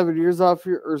 7 years off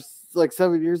your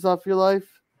 7 years off your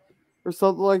life or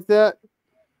something like that.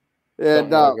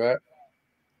 And Something like that.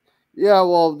 Yeah,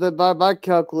 well, then by my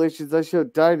calculations, I should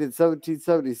have died in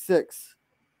 1776.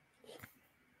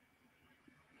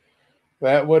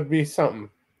 That would be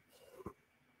something.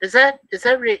 Is that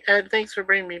thanks for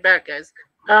bringing me back, guys.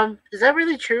 Is that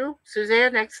really true?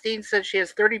 Suzanne Eckstein said she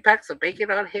has 30 packs of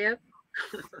bacon on hand.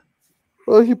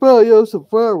 Well, he probably owes some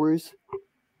flowers.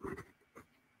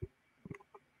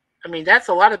 I mean, that's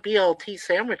a lot of BLT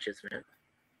sandwiches, man.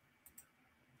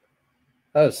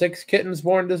 Oh, 6 kittens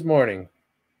born this morning.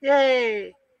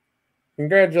 Yay!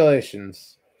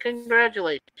 Congratulations.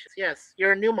 Congratulations. Yes,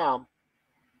 you're a new mom.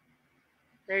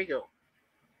 There you go.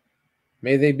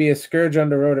 May they be a scourge on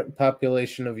the rodent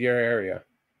population of your area.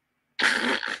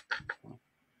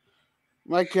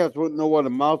 My cats wouldn't know what a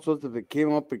mouse was if it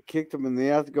came up and kicked them in the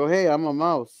ass and go, hey, I'm a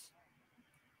mouse.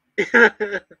 My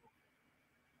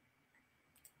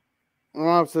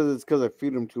mom says it's because I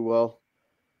feed them too well.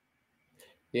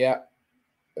 Yeah,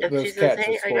 And she Those says, cats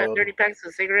are "Hey, I got spoiled. 30 packs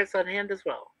of cigarettes on hand as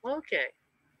well." Okay.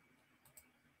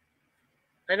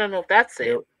 I don't know if that's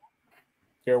safe.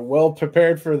 You're well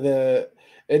prepared for the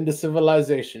end of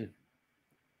civilization.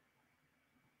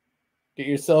 Get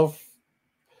yourself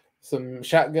a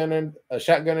shotgun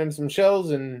and some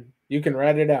shells, and you can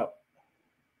ride it out.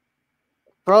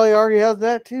 Probably already has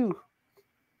that too.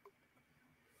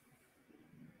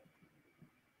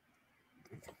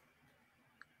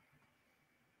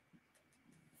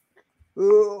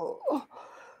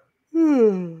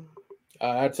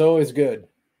 That's always good.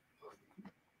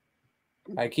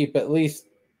 I keep at least,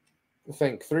 I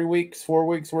think, 3 weeks, 4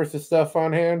 weeks worth of stuff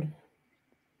on hand.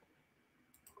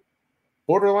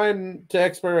 Borderline to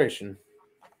expiration.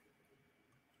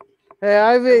 Hey,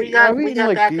 I've We got eaten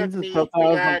like backup beans and stuff meat.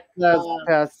 We that got was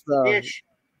past. fish.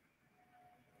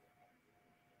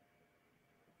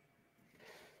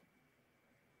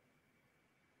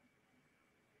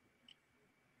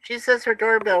 She says her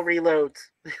doorbell reloads.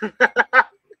 she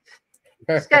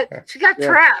got Yeah.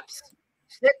 traps.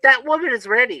 That woman is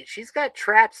ready. She's got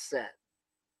traps set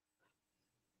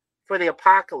for the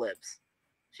apocalypse.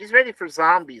 She's ready for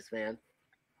zombies, man.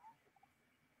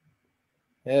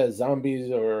 Yeah,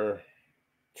 zombies or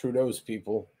Trudeau's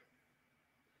people.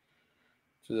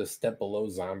 She's a step below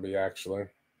zombie, actually.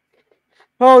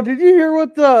 Oh, did you hear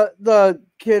what the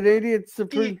Canadian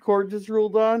Supreme Court just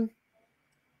ruled on?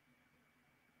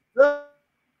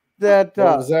 That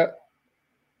What was that?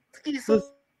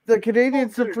 the Canadian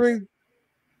Supreme,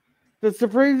 and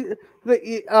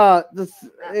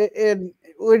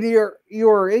when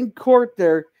you're in court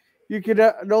there, you can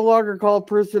no longer call a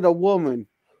person a woman.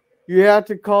 You have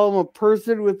to call them a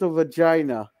person with a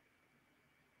vagina.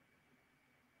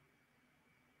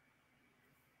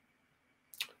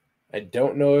 I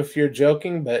don't know if you're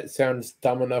joking, but it sounds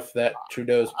dumb enough that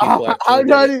Trudeau's people actually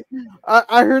did it.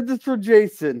 I heard this from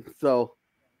Jason, so.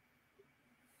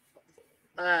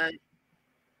 Her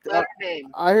name.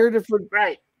 I heard it from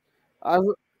right. I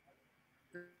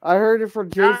heard it from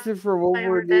Jason from over I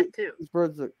heard that too.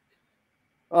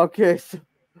 Okay, so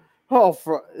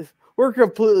we're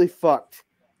completely fucked.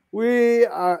 We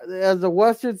are, as a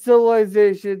Western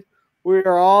civilization, we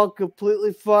are all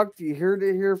completely fucked. You heard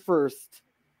it here first.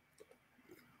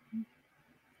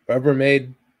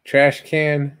 Rubbermaid trash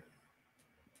can.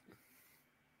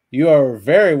 You are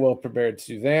very well prepared,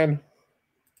 Suzanne.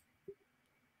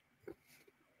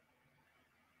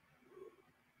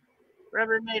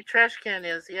 Rubbermaid trash can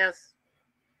is, yes.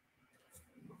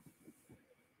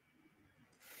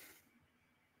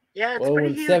 Yeah, it's pretty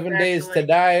when huge, 7 days to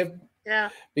die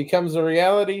becomes a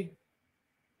reality,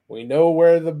 we know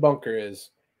where the bunker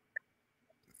is.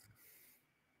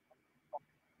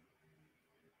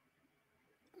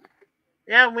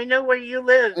 Yeah, we know where you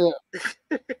live.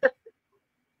 Yeah.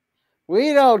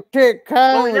 We don't take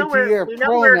kindly to your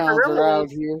pronouns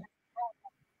around here.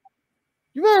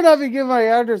 You better not be giving my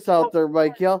address out there,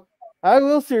 Michael. I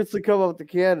will seriously come up to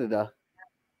Canada.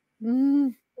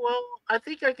 Well, I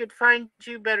think I could find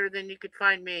you better than you could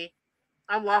find me.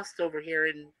 I'm lost over here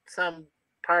in some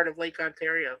part of Lake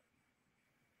Ontario.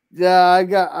 Yeah,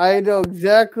 I know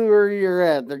exactly where you're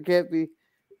at. There can't be.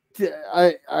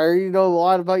 I already know a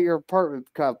lot about your apartment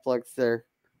complex there.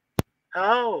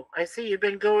 Oh, I see. You've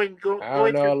been going through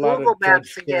Google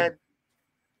Maps again.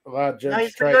 A lot of Judge now you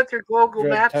have to go through Google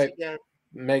Maps type again.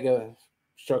 Mega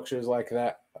structures like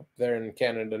that up there in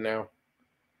Canada now.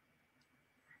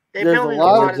 They're building a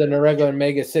lot than a regular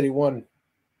Mega City 1.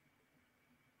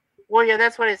 Well, yeah,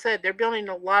 that's what I said. They're building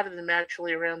a lot of them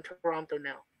actually around Toronto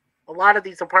now. A lot of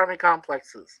these apartment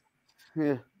complexes.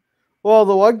 Yeah. Well,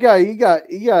 the one guy he got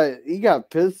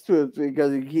pissed with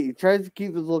because he tries to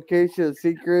keep his location a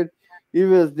secret,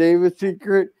 even his name is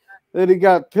secret. Then he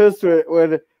got pissed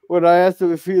with when I asked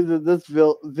him if he was in this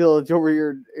village over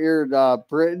here in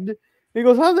Britain. He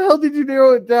goes, "How the hell did you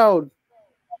narrow it down?"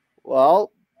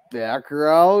 Well,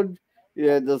 background,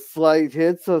 the slight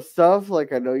hits of stuff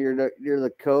like I know you're near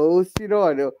the coast. I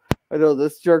know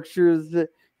this structure is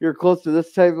you're close to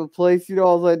this type of place.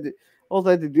 All I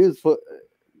had to do is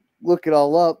look it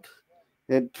all up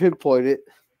and pinpoint it.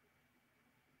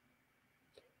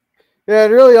 Yeah,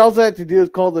 and really all I had to do is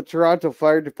call the Toronto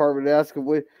Fire Department and ask them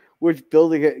which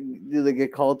building do they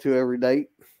get called to every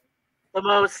night. The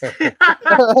most. Yes.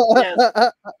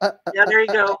 Yeah, there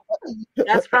you go.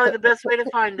 That's probably the best way to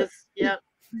find us. Yeah.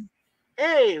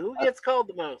 Hey, who gets called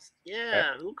the most?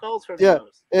 Yeah, who calls for the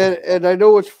most? And I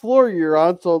know which floor you're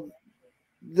on, so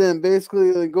then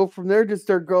basically go from there, just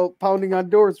start pounding on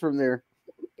doors from there.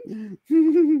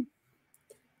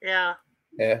 Yeah.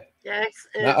 Yeah. Yeah.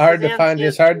 Not hard to find,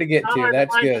 just hard to get to.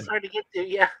 That's good. It's hard to get to.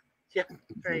 Yeah. Yeah.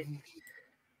 Right.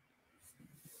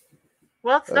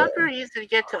 Well, it's not very easy to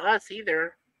get to us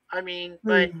either. I mean,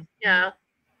 but yeah,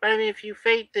 but I mean, if you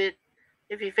faked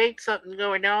something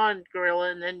going on,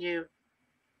 Gorilla, and then you.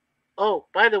 Oh,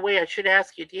 by the way, I should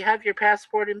ask you: do you have your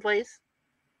passport in place?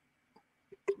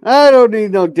 I don't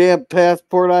need no damn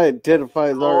passport. I identify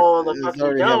as, Oh, the as fuck you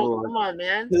already have don't! one. Come on,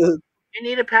 man. You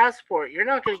need a passport. You're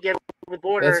not going to get over the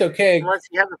border That's okay, unless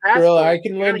you have a Gorilla. passport. I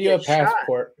can You're going lend to you a get shot.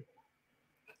 passport.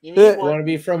 You Do need you one. want to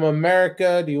be from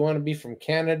America? Do you want to be from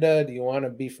Canada? Do you want to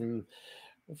be from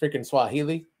freaking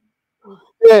Swahili?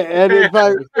 Yeah, and if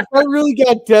I really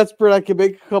got desperate, I could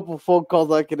make a couple phone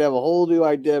calls. I could have a whole new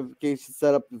identification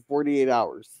set up in 48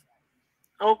 hours.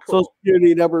 Oh, cool. Social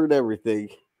security number and everything.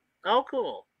 Oh,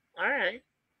 cool. All right.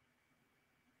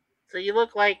 So you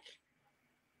look like.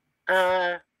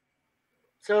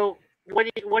 So what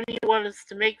do you want us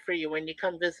to make for you when you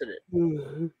come visit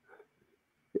it?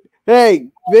 Hey,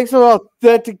 make some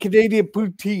authentic Canadian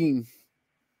poutine.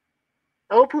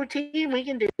 Oh, poutine, we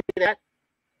can do that.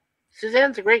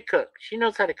 Suzanne's a great cook. She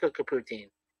knows how to cook a poutine.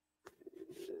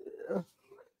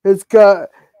 It's kind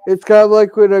of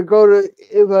like when I go to,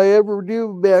 if I ever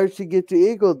do manage to get to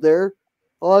England there,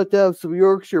 I'll have to have some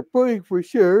Yorkshire pudding for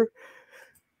sure.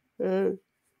 And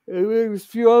maybe a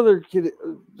few other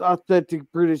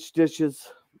authentic British dishes.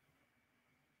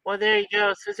 Well, there you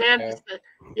go. Suzanne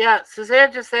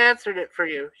Suzanne just answered it for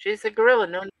you. She's a gorilla.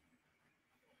 No.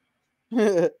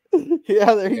 Yeah,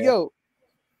 there you go.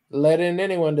 Let in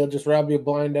anyone, they'll just rob you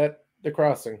blind at the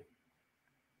crossing.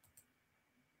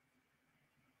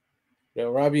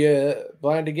 They'll rob you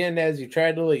blind again as you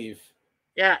try to leave.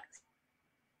 Yeah.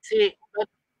 See,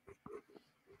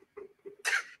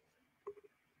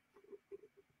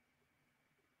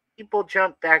 people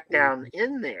jump back down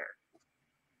in there.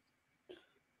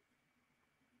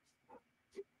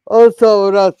 Oh, that's all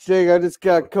I'm not saying. I just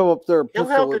gotta come up there and He'll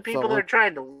pistol help the whip people that someone. are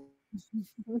trying to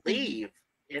leave,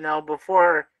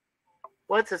 before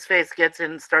what's his face gets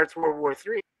in and starts World War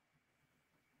III.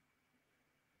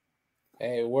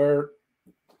 Hey, we're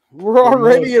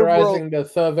already militarizing the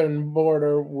southern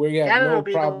border. We have Canada no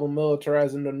problem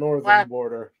militarizing the northern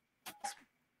border.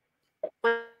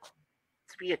 To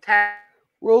be attacked.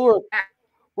 World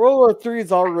War III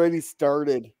has already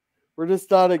started. We're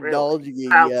just not acknowledging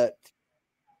it yet.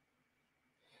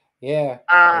 Yeah.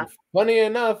 And funny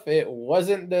enough, it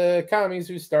wasn't the commies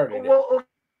who started it. Well,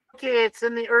 okay, it's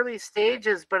in the early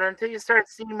stages, but until you start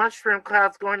seeing mushroom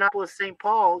clouds going up with St.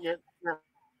 Paul,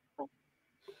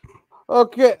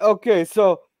 Okay.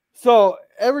 So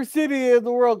every city in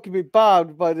the world can be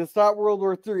bombed, but it's not World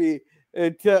War III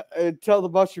until the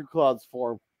mushroom clouds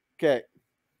form. Okay.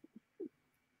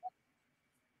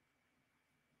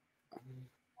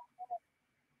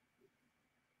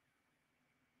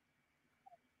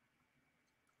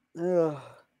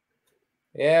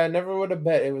 Yeah, I never would have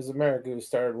bet it was America who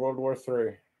started World War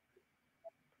III.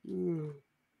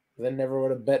 Then never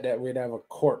would have bet that we'd have a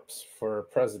corpse for a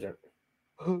president.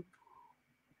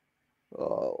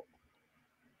 Oh.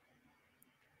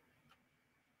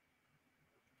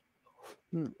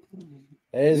 It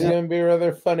is going to be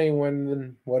rather funny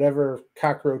when whatever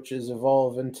cockroaches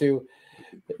evolve into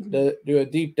do a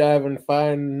deep dive and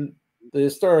find the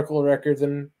historical records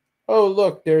and oh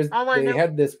look, they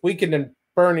had this Weekend in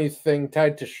Bernie's thing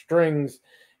tied to strings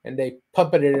and they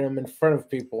puppeted him in front of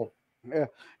people. Yeah.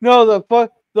 No,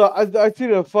 I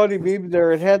seen a funny meme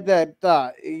there. It had that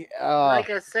like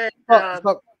I said,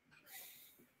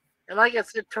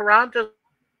 Toronto's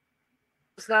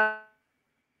not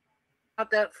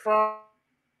that far.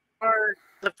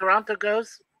 If Toronto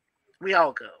goes, we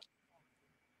all go.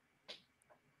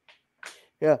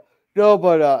 Yeah. No,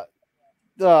 but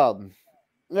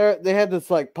they had this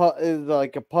like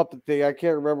a puppet thing. I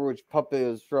can't remember which puppet it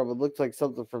was from. It looks like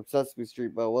something from Sesame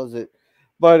Street, but it wasn't.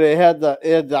 But it had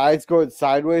the eyes going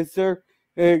sideways there,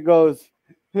 and it goes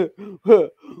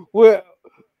when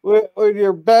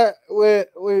you're back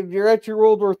when you're at your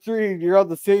World War III and you're on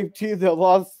the same team that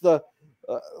lost the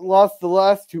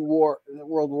last two world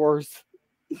wars.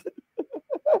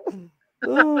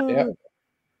 Yeah.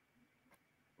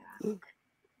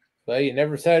 Well, you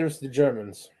never said it was the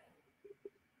Germans.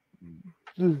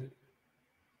 Yeah,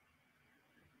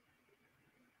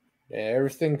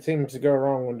 everything seems to go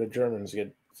wrong when the Germans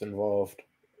get involved.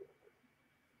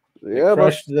 They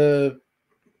crushed the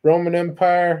Roman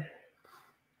Empire.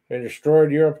 They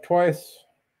destroyed Europe twice.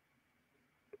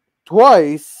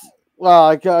 Twice? Well,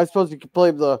 I suppose you could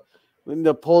blame the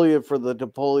Napoleon for the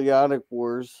Napoleonic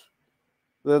Wars.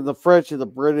 Then the French and the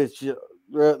British, they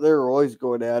were always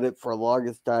going at it for the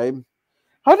longest time.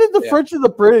 How did the French and the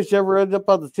British ever end up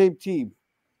on the same team?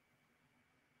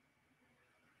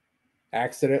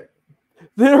 Accident.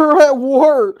 They were at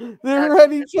war. They were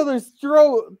at each other's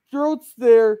throats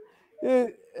there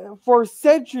for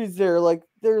centuries there. Like,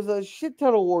 there's a shit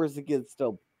ton of wars against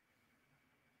them.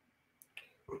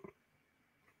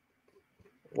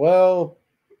 Well,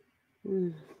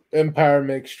 Empire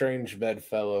makes strange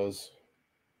bedfellows,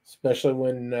 especially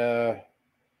when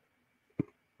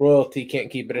royalty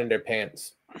can't keep it in their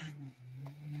pants.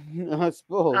 I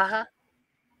suppose. Uh-huh.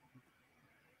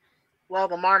 Well,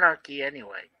 the monarchy,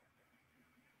 anyway.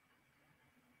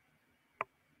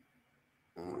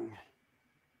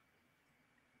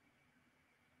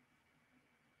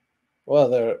 Well,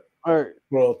 the All right.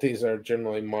 royalties are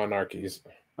generally monarchies.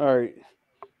 All right.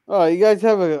 Oh, you guys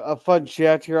have a fun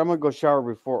chat here. I'm gonna go shower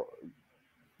before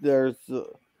there's. I'm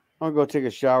gonna go take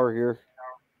a shower here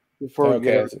before we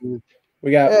get Okay, so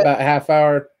we got about a half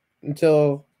hour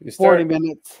until you start. 40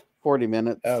 minutes. 40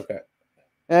 minutes. Okay.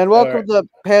 And welcome to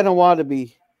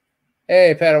Panawanabe.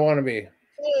 Hey, Padawannabe.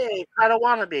 Hey,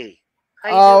 Padawannabe.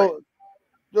 How you doing?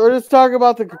 We're just talking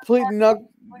about the complete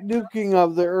nuking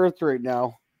of the Earth right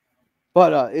now.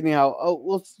 But anyhow,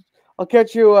 I'll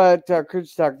catch you at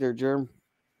Cringe Talk there, Germ.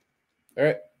 All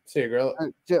right. See you, girl.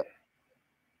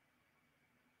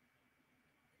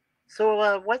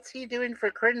 So, what's he doing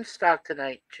for Cringe Stock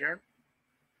tonight, Jerm?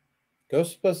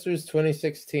 Ghostbusters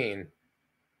 2016.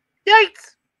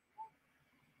 Yikes!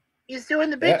 He's doing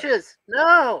the bitches.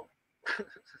 No.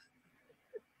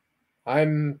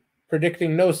 I'm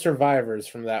predicting no survivors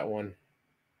from that one.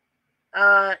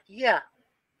 Yeah.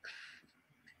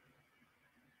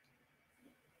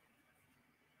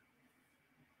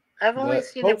 I've only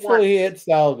seen it once. Hopefully he hits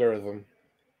the algorithm.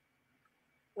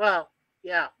 Well,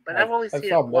 yeah, but I've only seen it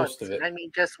saw once. most of it. I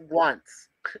mean, just once.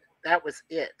 That was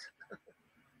it.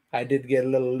 I did get a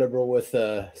little liberal with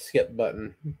the skip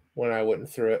button when I went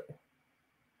through it.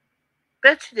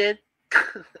 Bet you did.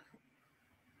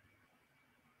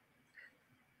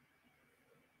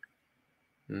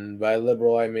 And by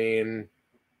liberal, I mean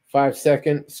 5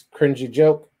 seconds, cringy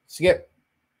joke, skip.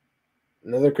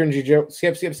 Another cringy joke,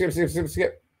 skip.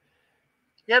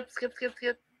 Yep,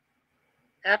 skip.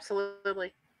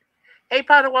 Absolutely. Hey,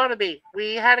 Padawannabe,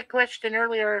 we had a question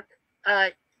earlier.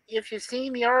 If you've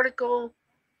seen the article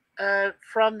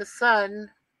from the Sun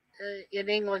in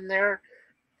England there,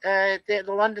 the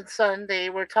London Sun, they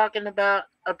were talking about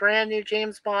a brand new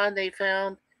James Bond. They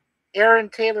found Aaron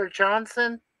Taylor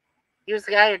Johnson. He was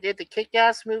the guy who did the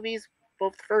Kick-Ass movies,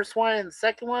 both the first one and the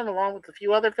second one, along with a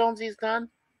few other films he's done.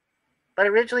 But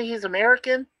originally he's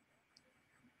American.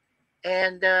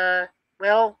 And,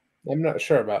 well, I'm not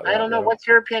sure about that. I don't know. What's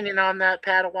your opinion on that,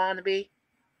 Padawannabe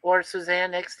or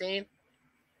Suzanne Eckstein?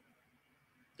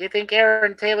 Do you think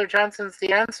Aaron Taylor Johnson's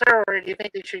the answer, or do you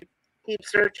think they should keep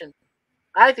searching?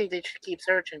 I think they should keep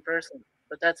searching personally,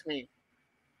 but that's me.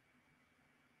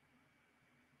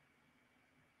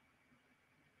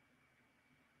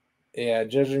 Yeah,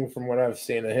 judging from what I've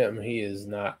seen of him, he is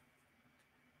not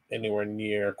anywhere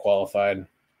near qualified.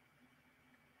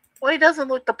 Well, he doesn't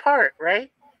look the part,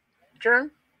 right,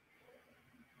 Germ?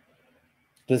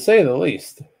 To say the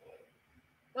least.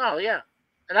 Oh, yeah.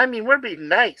 And I mean, we're being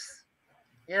nice.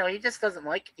 You know, he just doesn't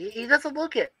like it. He doesn't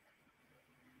look it.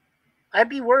 I'd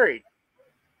be worried.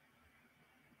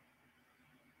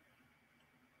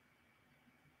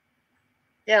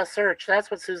 Yeah, search. That's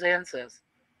what Suzanne says.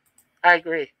 I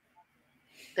agree.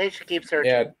 They should keep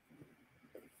searching. Yeah.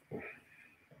 I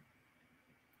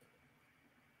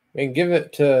mean, give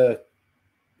it to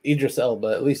Idris Elba.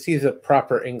 At least he's a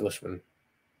proper Englishman.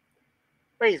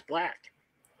 But he's black.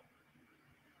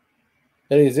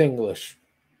 But he's English,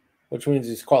 which means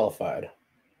he's qualified.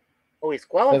 Oh, he's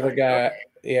qualified. This other guy, okay.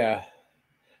 Yeah.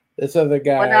 This other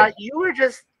guy. Well, now you were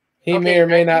just. He may or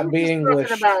may not be English.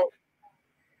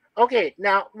 Okay,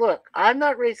 now look, I'm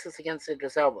not racist against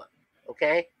Idris Elba.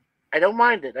 Okay, I don't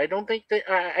mind it. I don't think that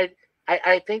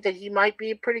I think that he might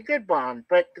be a pretty good Bond.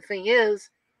 But the thing is,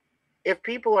 if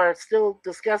people are still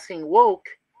discussing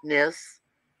wokeness,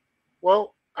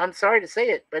 well, I'm sorry to say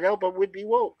it, but Elba would be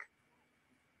woke.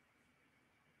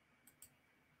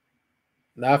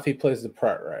 Not if he plays the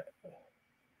part right.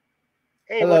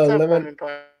 Hey, hello, what's up, Lemon? Lemon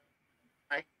Pie?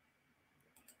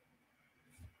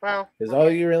 Well, because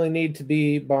all you really need to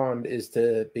be Bond is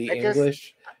to be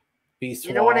English, be suave.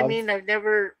 You know what I mean? I've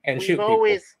never. And shoot people.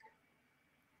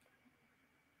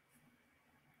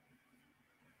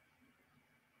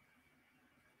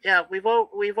 Yeah, we've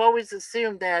always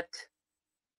assumed that,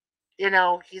 you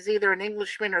know, he's either an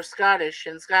Englishman or Scottish,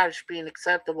 and Scottish being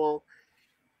acceptable,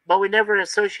 but we never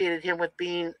associated him with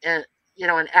being, an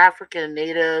African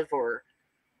native or,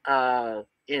 or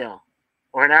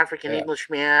an African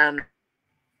Englishman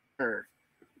or,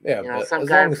 Yeah, You know, but some as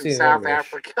guy long as from he's South English.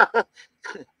 Africa.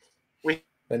 we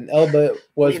And Elba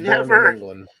was we born in never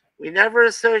England. we never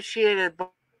associated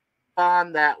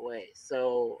Bond that way.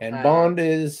 So And Bond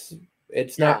it's yeah.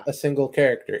 not a single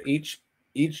character. Each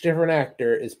different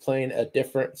actor is playing a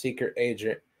different secret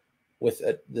agent with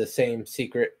the same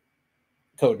secret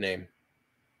code name.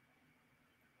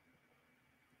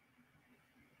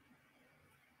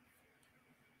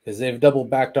 Because they've double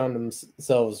backed on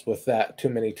themselves with that too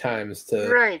many times to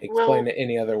Right. explain Well, it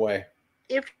any other way.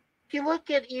 if you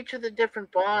look at each of the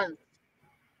different Bonds,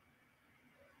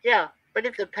 yeah, but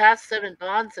if the past 7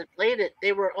 Bonds that played it,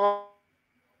 they were all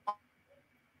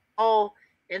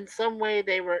in some way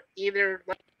they were either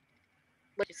like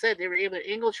you said, they were either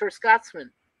English or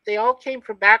Scotsman. They all came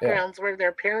from Yeah. backgrounds where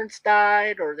their parents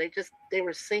died or they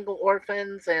were single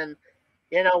orphans, and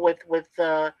you know with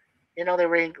you know they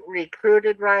were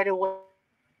recruited right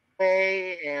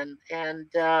away, and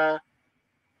I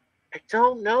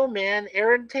don't know, man.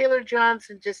 Aaron Taylor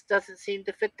Johnson just doesn't seem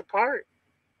to fit the part.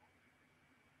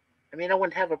 I mean, I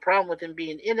wouldn't have a problem with him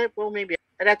being in it. Well, maybe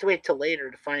I'd have to wait till later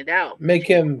to find out. Make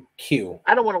him Q.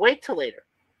 I don't want to wait till later.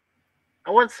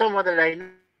 I want someone that I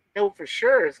know for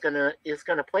sure is gonna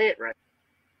play it right.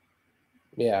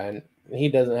 Yeah, and he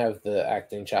doesn't have the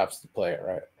acting chops to play it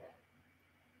right.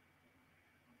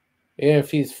 Even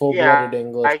if he's full-blooded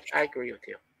English, I agree with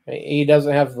you. he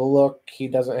doesn't have the look. He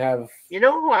doesn't have You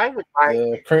know who I would like?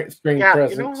 the print screen Yeah,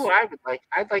 presence. you know who I would like?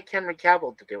 I'd like Henry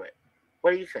Cavill to do it.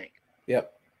 What do you think?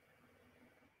 Yep.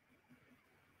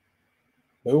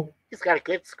 Who? He's got a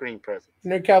good screen presence.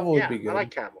 Henry Cavill would Yeah, be good. I like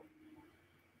Cavill.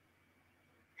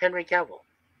 Henry Cavill.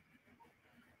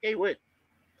 Yeah, he would.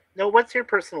 No, what's your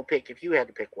personal pick if you had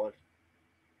to pick one?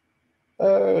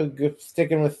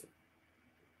 Sticking with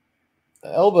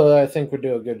Elba, I think would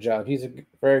do a good job. He's a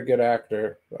very good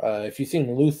actor. If you've seen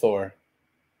Luthor,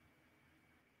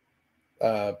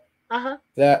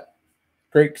 that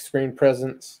great screen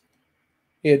presence,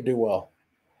 he'd do well.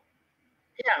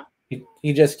 Yeah.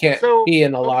 He just can't be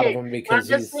in a lot of them because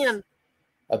he's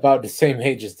about the same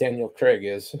age as Daniel Craig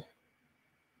is.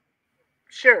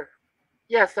 Sure.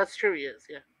 Yes, that's true. He is.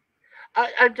 Yeah.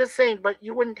 I'm just saying, but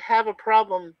you wouldn't have a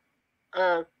problem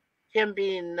him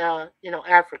being,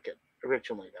 African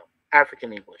originally, though.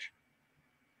 African English.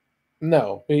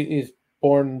 No, he's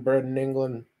born and bred in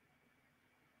England.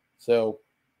 So,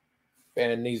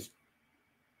 and he's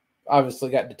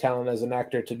obviously got the talent as an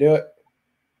actor to do it.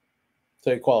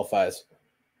 So he qualifies.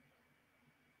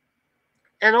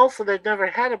 And also, they've never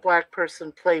had a black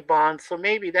person play Bond, so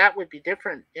maybe that would be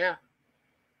different. Yeah.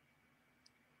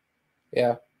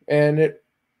 Yeah. And it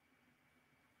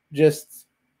just,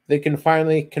 they can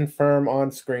finally confirm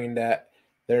on screen that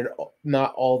they're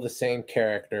not all the same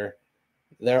character.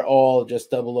 They're all just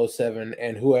 007,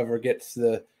 and whoever gets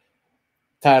the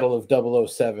title of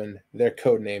 007, their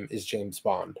code name is James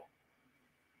Bond.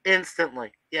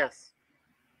 Instantly, yes.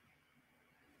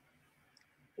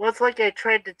 Well, it's like I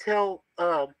tried to tell.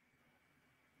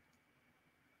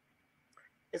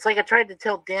 It's like I tried to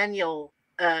tell Daniel.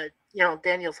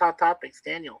 Daniel's Hot Topics.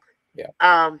 Daniel. Yeah.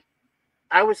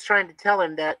 I was trying to tell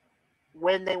him that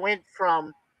when they went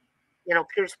from,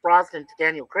 Pierce Brosnan to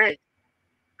Daniel Craig,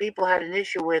 people had an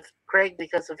issue with Craig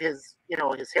because of his,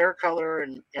 his hair color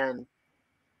and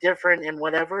different and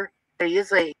whatever. He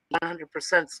is a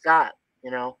 100% Scot. He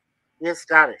is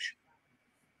Scottish,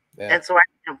 and so I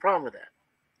have no problem with that.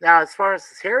 Now, as far as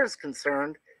his hair is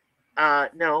concerned,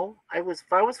 no, I was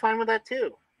fine with that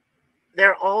too.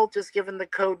 They're all just given the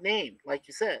code name, like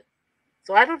you said,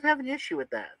 so I don't have an issue with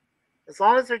that. As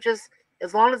long as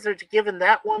they're given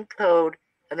that one code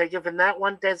and they're given that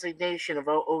one designation of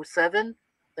 007,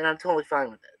 then I'm totally fine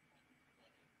with it.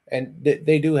 And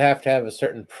they do have to have a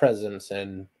certain presence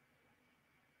and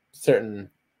certain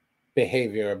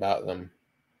behavior about them.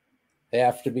 They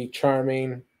have to be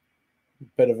charming, a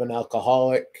bit of an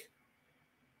alcoholic,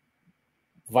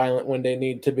 violent when they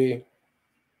need to be.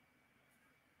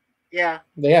 Yeah.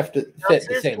 They have to fit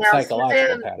the same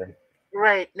psychological pattern.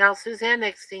 Right. Now, Suzanne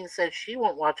Eckstein says she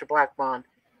won't watch a black Bond.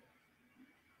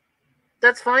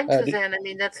 That's fine, Suzanne. I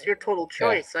mean, that's your total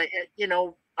choice. Yeah.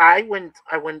 I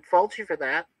wouldn't fault you for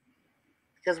that,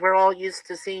 because we're all used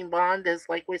to seeing Bond as,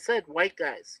 like we said, white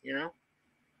guys. Yeah,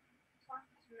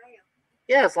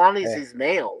 as long as he's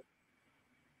male.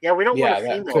 Yeah, we don't want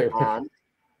a female Bond.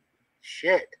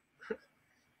 Shit.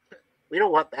 We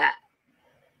don't want that.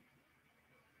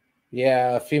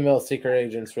 Yeah, female secret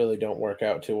agents really don't work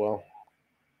out too well.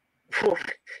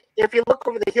 If you look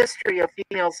over the history of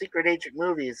female secret agent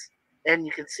movies, and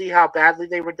you can see how badly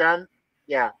they were done,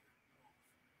 yeah.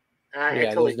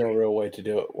 There's no real way to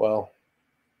do it well.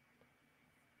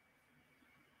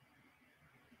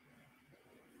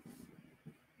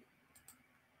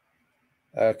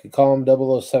 Could call him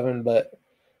 007, but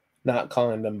not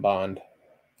calling him Bond.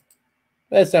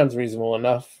 That sounds reasonable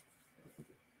enough.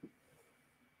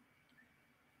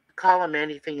 Call him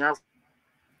anything else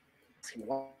you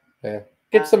want. Yeah.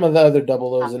 Get some of the other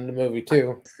 00s in the movie,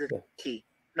 too. That's the key,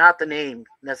 not the name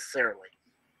necessarily.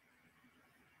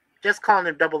 Just calling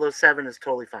him 007 is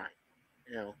totally fine.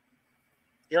 You know,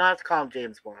 you don't have to call him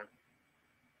James Bond.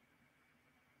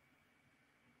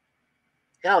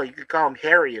 Hell, you could call him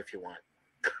Harry if you want.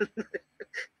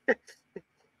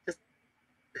 Just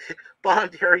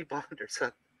Bond, Harry Bond, or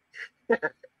something.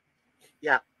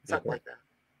 Yeah, something like that.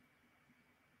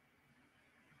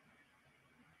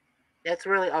 It's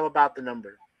really all about the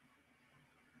number.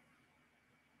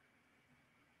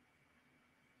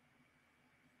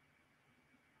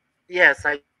 Yes,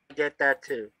 I get that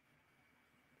too.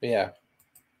 Yeah.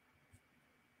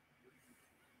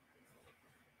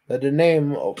 But the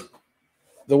name,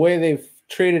 the way they've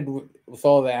treated with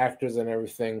all the actors and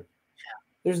everything,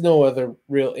 there's no other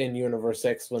real in-universe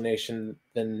explanation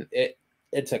than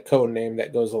it's a code name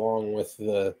that goes along with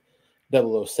the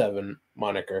 007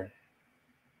 moniker.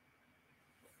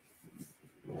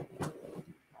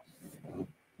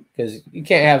 Because you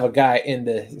can't have a guy in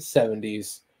the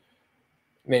 70s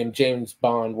named James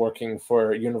Bond working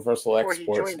for Universal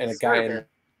Exports and a guy in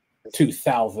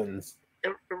 2000s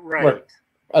right.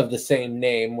 of the same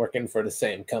name working for the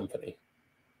same company.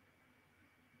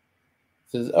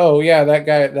 Says, oh yeah, that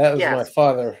guy, that was my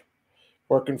father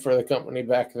working for the company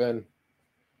back then.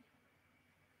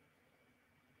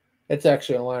 It's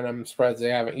actually a line I'm surprised they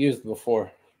haven't used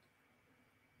before.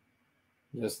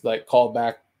 Just like call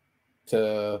back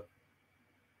to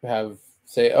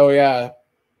say, oh yeah,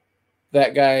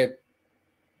 that guy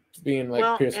being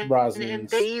like Pierce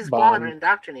Brosnan's and Bond. Were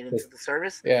indoctrinated into the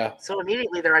service. Yeah. So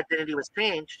immediately their identity was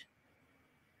changed.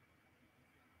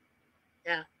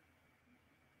 Yeah.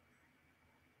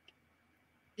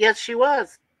 Yes, she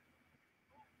was.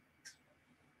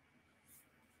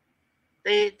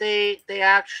 They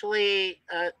actually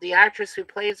the actress who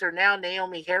plays her now,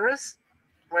 Naomi Harris,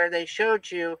 where they showed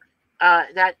you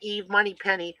that Eve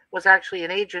Moneypenny was actually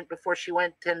an agent before she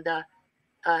went and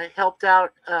helped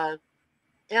out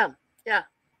M.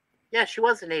 Yeah, she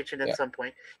was an agent at some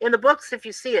point. In the books, if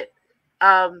you see it,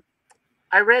 I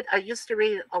used to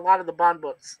read a lot of the Bond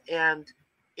books, and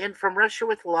in From Russia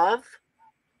with Love,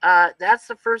 that's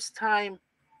the first time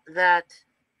that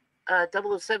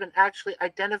 007 actually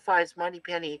identifies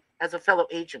Moneypenny as a fellow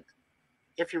agent,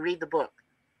 if you read the book.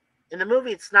 In the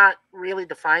movie, it's not really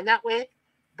defined that way,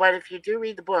 but if you do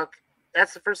read the book,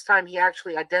 that's the first time he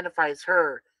actually identifies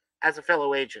her as a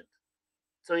fellow agent.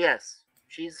 So yes,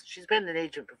 she's been an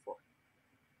agent before.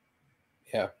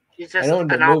 Yeah. She's just I know in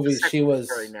the movies she was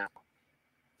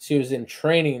in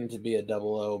training to be a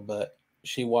 00, but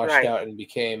she washed out and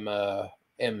became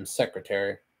M's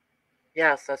secretary.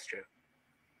 Yes, that's true.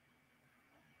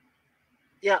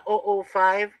 Yeah,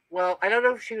 005. Well, I don't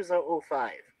know if she was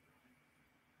 005.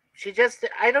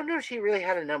 I don't know if she really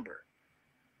had a number.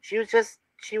 She was just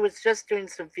doing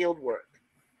some field work.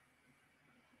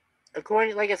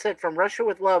 According, like I said, From Russia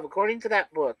with Love, according to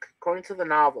that book, according to the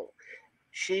novel,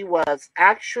 she was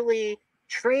actually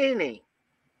training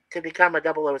to become a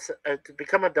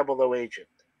 00 agent.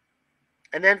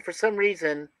 And then for some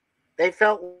reason, they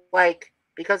felt like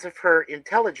because of her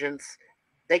intelligence,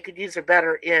 they could use her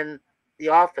better in the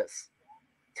office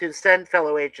to send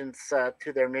fellow agents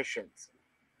to their missions.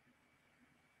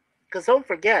 Because don't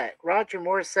forget, Roger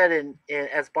Moore said in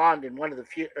as Bond in one of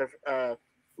the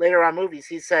later on movies,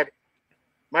 he said,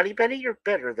 "Moneypenny, you're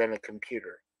better than a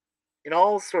computer in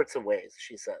all sorts of ways,"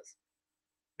 she says,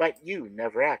 "but you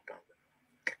never act on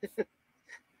them."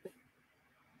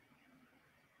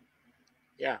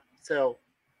 Yeah, so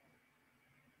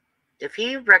if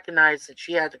he recognized that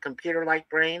she had a computer-like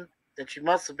brain, then she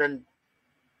must have been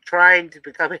trying to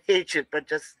become an agent, but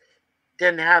just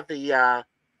didn't have the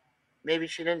maybe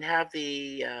she didn't have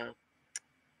the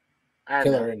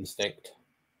killer instinct.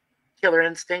 Killer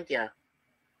instinct, yeah.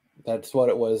 That's what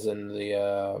it was in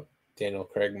the Daniel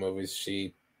Craig movies.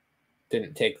 She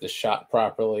didn't take the shot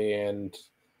properly, and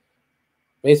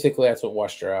basically that's what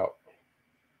washed her out.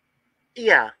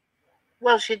 Yeah.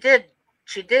 Well, she did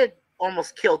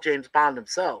almost kill James Bond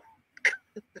himself.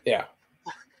 Yeah.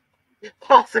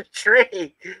 Off the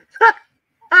tree.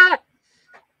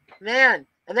 Man.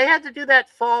 And they had to do that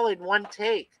fall in one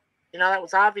take. You know, that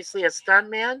was obviously a stunt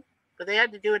man, but they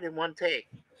had to do it in one take.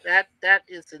 That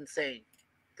is insane.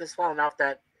 Just falling off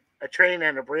a train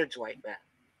and a bridge like that.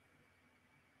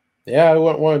 Yeah, I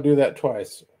wouldn't want to do that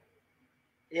twice.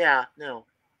 Yeah, no.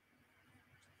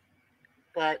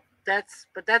 But that's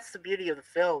the beauty of the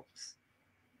films.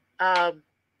 And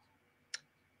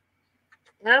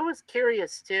I was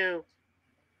curious too.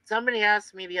 Somebody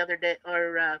asked me the other day,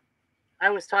 or I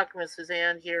was talking with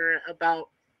Suzanne here about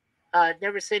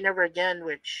Never Say Never Again,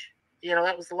 which,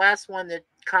 that was the last one that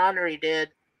Connery did,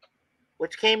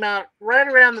 which came out right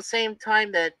around the same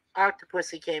time that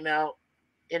Octopussy came out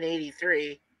in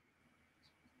 '83.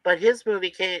 But his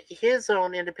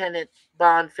own independent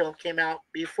Bond film came out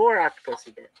before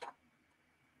Octopussy did.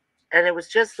 And it was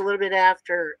just a little bit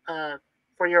after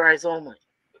For Your Eyes Only.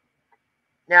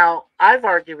 Now, I've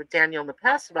argued with Daniel in the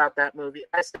past about that movie.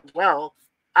 I said, well,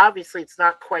 obviously it's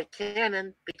not quite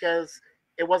canon because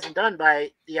it wasn't done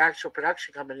by the actual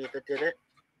production company that did it.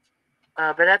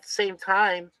 But at the same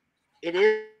time, it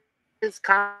is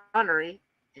Connery.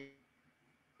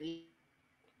 He's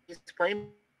playing.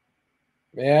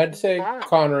 Yeah, I'd say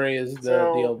Connery is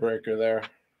the deal breaker there.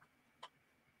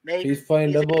 If he's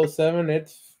playing 007,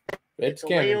 it's a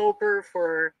canon. layover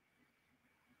for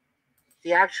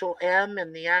the actual M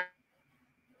and the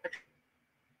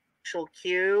actual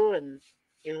Q, and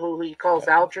who he calls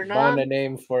Algernon. Bond a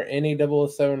name for any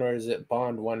 007, or is it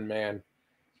Bond one man?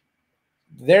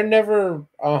 They're never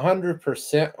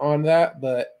 100% on that,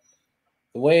 but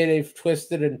the way they've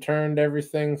twisted and turned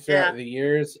everything throughout the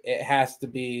years, it has to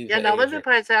be. Yeah, now Living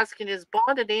Pie is asking, is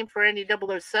Bond a name for any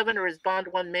 007, or is Bond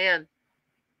one man?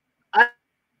 I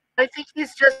think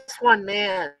he's just one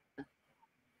man.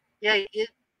 Yeah,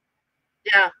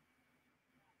 yeah.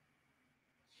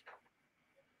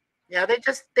 Yeah, they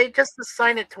just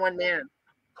assign it to one man.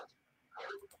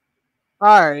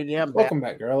 All right, yeah, I'm Welcome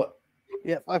back, girl.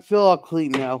 Yep, I feel all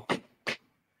clean now.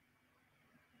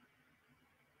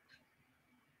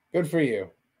 Good for you.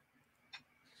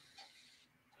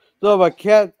 So my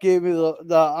cat gave me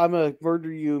the I'm gonna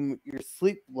murder you in your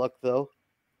sleep look though.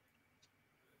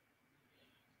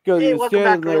 Because he was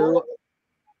standing there.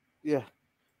 Yeah,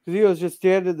 because he was just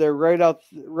standing there right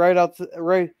next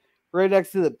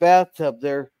to the bathtub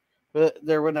there. But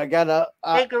there when I got out,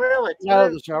 hey, Gorilla, out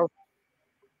of the shower.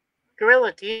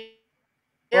 Gorilla, do you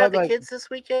have the kids this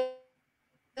weekend?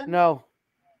 No.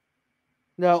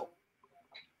 Well,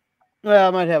 I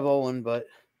might have Owen, but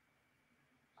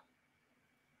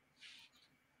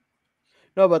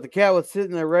no. But the cat was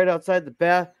sitting there right outside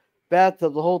the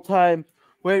bathtub the whole time,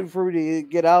 waiting for me to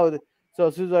get out. So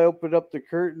as soon as I opened up the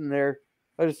curtain there,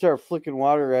 I just started flicking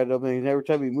water at him, and every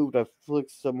time he moved, I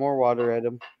flicked some more water at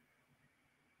him.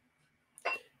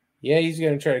 Yeah, he's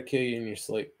gonna try to kill you in your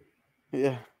sleep.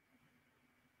 Yeah.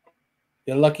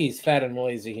 You're lucky he's fat and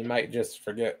lazy. He might just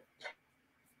forget.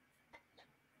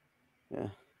 Yeah.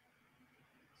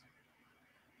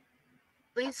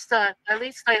 At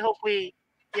least I hope we.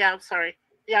 Yeah, I'm sorry.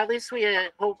 Yeah, at least we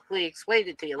hopefully explained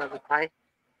it to you, Living Pie.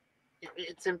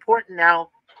 It's important now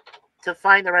to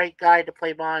find the right guy to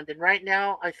play Bond, and right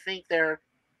now I think they're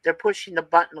pushing the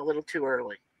button a little too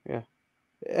early. Yeah.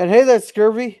 And hey, that's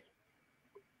Scurvy.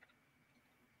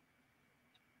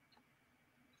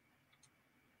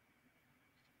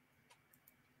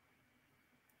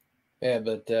 Yeah,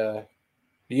 but do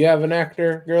you have an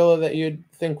actor, Gorilla, that you'd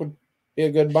think would be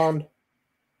a good Bond?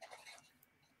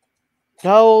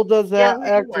 How old does that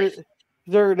actor? Is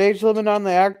there an age limit on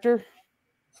the actor?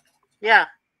 Yeah.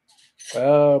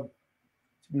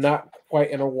 Not quite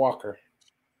in a walker.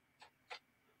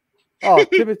 Oh,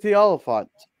 Timothy Oliphant.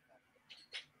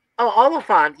 Oh,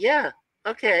 Oliphant, yeah.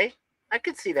 Okay. I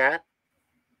could see that.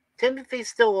 Timothy's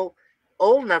still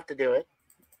old enough to do it.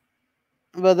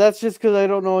 But that's just because I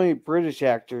don't know any British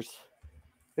actors.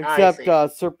 Except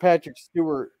Sir Patrick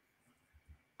Stewart.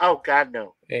 Oh, God,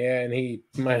 no. And he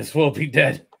might as well be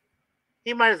dead.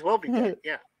 He might as well be dead,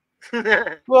 yeah.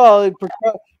 Well,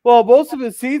 most of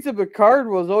his scenes in Picard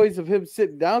was always of him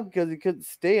sitting down because he couldn't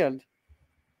stand.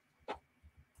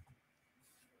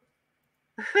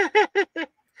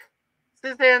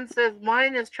 Suzanne says,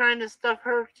 mine is trying to stuff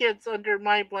her kids under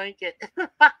my blanket.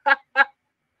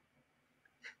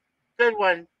 Good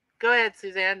one. Go ahead,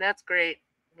 Suzanne. That's great.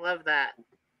 Love that.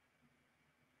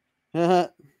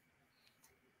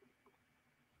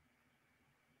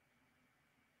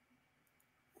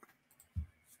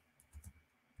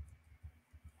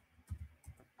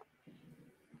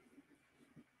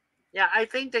 Yeah, I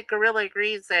think that Gorilla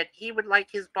agrees that he would like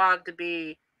his Bond to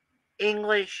be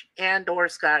English and or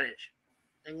Scottish.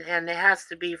 And it has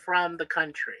to be from the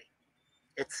country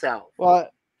itself. Well,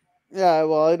 yeah,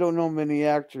 I don't know many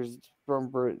actors from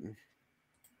Britain.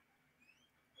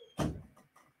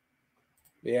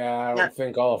 Yeah, I don't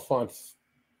think Oliphant's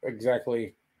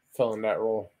exactly filling that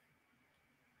role.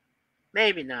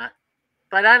 Maybe not.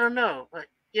 But I don't know. But,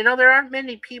 there aren't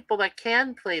many people that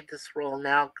can play this role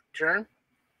now, Jern.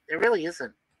 There really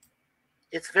isn't.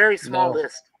 It's very small No.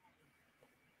 list.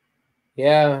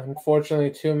 Yeah,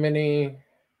 unfortunately, too many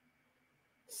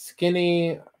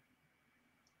skinny,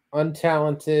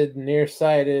 untalented,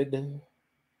 nearsighted,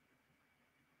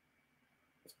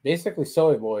 basically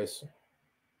soy boys.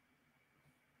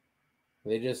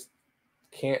 They just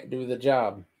can't do the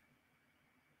job.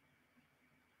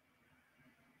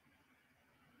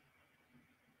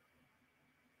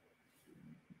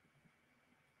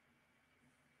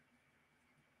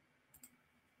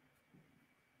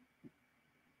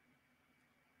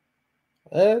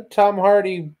 Tom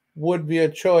Hardy would be a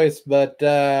choice, but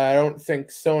I don't think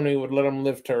Sony would let him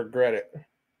live to regret it.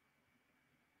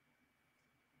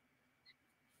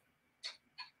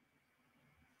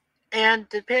 And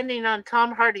depending on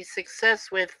Tom Hardy's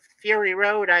success with Fury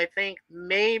Road, I think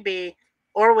maybe,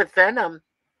 or with Venom,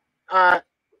 with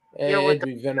It'd the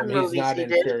be Venom. He's movies not he in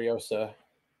did. Furiosa.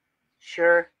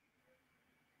 Sure.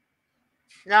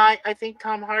 No, I think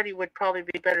Tom Hardy would probably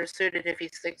be better suited if he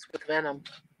sticks with Venom.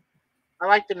 I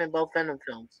liked him in both Venom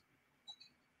films.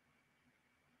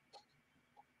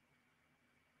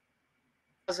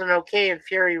 Wasn't okay in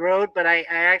Fury Road, but I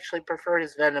actually prefer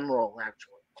his Venom role,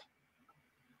 actually.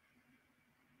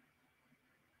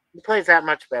 He plays that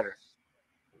much better.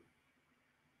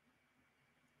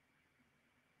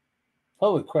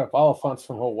 Holy crap, Oliphant's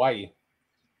from Hawaii.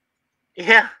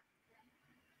 Yeah.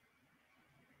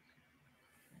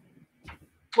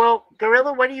 Well,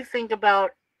 Gorilla, what do you think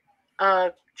about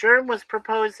Germ was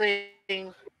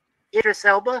proposing Idris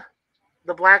Elba,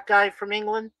 the black guy from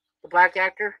England, the black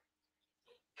actor?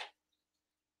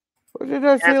 What did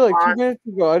I say As like 2 Bond? minutes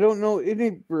ago? I don't know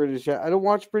any British. I don't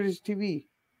watch British TV.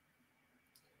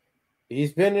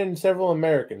 He's been in several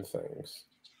American things.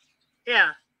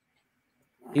 Yeah.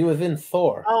 He was in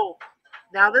Thor. Oh,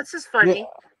 now this is funny. Yeah,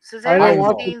 Suzanne I don't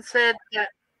watch Epstein said that.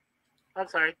 I'm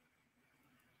sorry.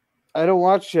 I don't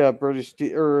watch British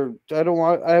or I don't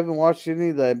watch. I haven't watched any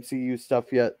of the MCU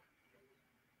stuff yet.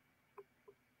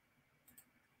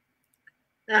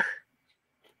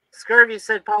 Scurvy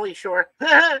said Pauly Shore.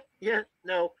 Yeah,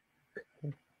 no.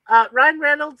 Ryan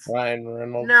Reynolds. Ryan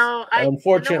Reynolds. No,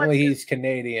 Unfortunately, he's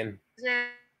Canadian. I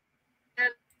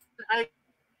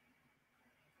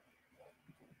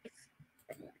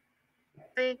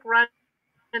think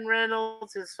Ryan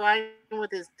Reynolds is fine with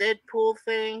his Deadpool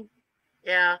thing.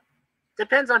 Yeah.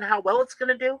 Depends on how well it's going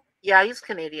to do. Yeah, he's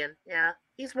Canadian. Yeah.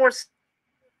 He's more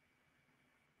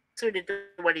suited to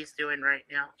what he's doing right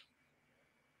now.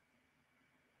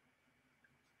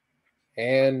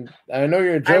 And I know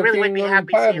you're joking. I really would be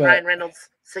happy Pie, seeing Ryan Reynolds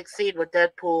succeed with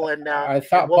Deadpool and I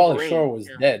thought and Wolverine. Pauly Shore was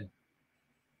dead.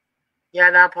 Yeah,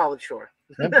 not Pauly Shore.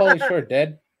 Isn't Pauly Shore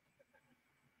dead?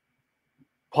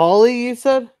 Pauly, you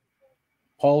said?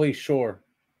 Pauly Shore.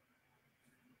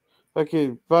 I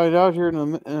can find out here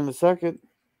in a second.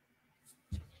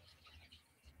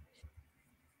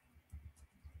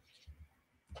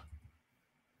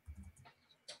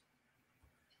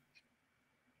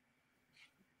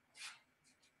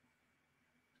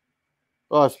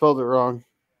 Oh, I spelled it wrong.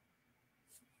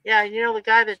 Yeah, you know the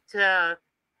guy that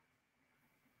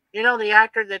the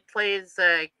actor that plays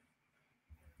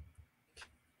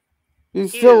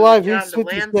He's still alive. John He's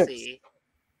 56. Delancey.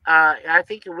 I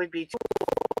think it would be to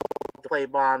play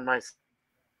Bond myself.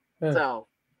 Huh.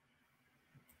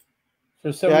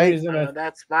 For some reason, I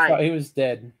that's thought he was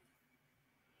dead.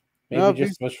 Maybe No,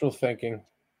 just wishful thinking.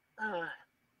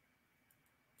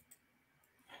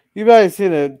 You might have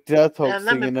seen a death hoax and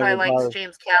thing and never likes bothered.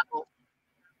 James Cavill.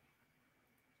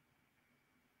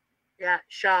 Yeah,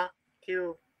 Shaw,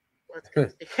 Q. Let's go.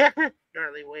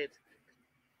 Gnarly Wade.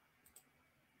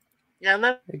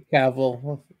 Yeah,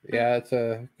 Cavill. Yeah, it's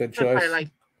a good choice. I like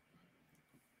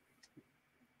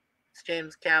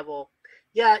James Cavill.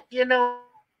 Yeah, you know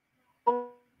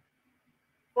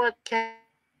what?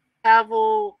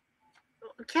 Cavill's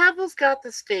got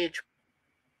the stage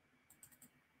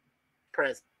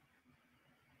presence.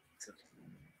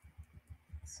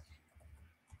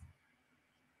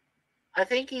 I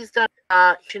think he's done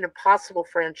an Impossible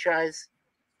franchise.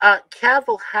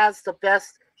 Cavill has the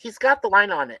best. He's got the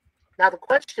line on it. Now the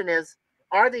question is,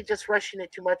 are they just rushing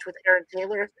it too much with Aaron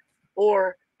Taylor,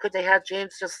 or could they have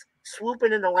James just swoop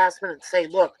in the last minute and say,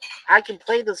 "Look, I can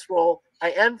play this role.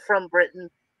 I am from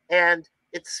Britain, and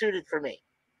it's suited for me.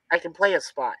 I can play a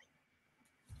spy."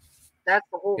 That's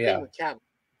the whole thing with Cavill.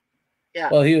 Yeah.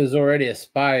 Well, he was already a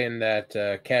spy in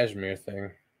that Kashmir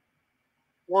thing.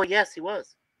 Well, yes, he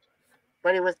was.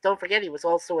 But he was. Don't forget, he was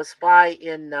also a spy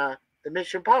in the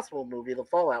Mission Impossible movie, the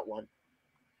Fallout one.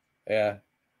 Yeah.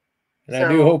 And I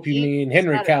do hope you mean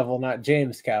Henry Cavill, not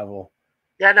James Cavill.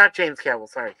 Yeah, not James Cavill.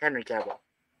 Sorry, Henry Cavill.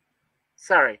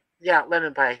 Sorry. Yeah,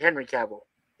 Lemon Pie, Henry Cavill.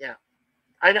 Yeah,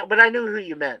 I know, but I knew who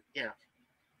you meant. Yeah.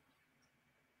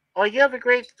 Oh, you have a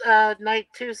great night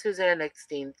too, Suzanne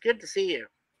Eckstein. Good to see you.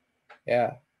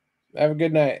 Yeah. Have a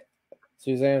good night,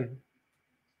 Suzanne.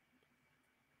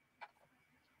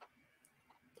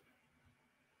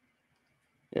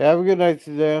 Yeah, have a good night,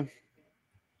 Suzanne.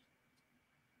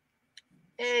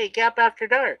 Hey, Gap After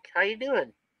Dark. How you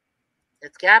doing?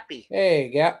 It's Gappy. Hey,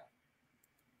 Gap.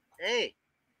 Hey,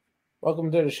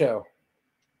 Welcome to the show.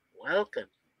 welcome.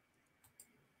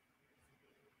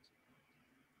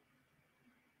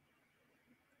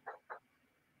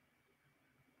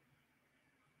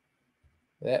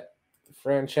 That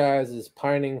franchise is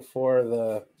pining for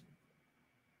the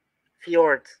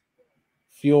Fjords.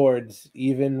 fjords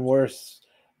even worse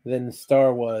than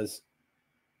Star was.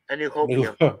 A New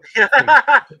New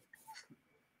Hopium.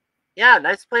 Yeah,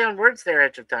 nice play on words there,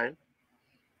 Edge of Time.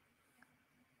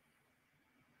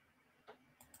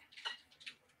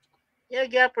 Yeah,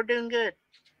 Gap, we're doing good.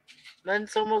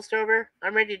 Lunch's almost over.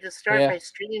 I'm ready to start Yeah. my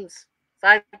streams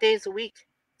 5 days a week,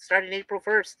 starting April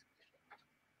 1st.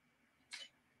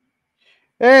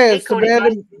 Hey, Hey, it's the Cody.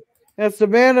 man. That's the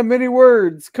man of many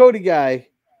words, Cody guy.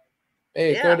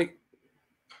 Hey, Yeah. Cody.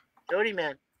 Cody,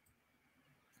 man.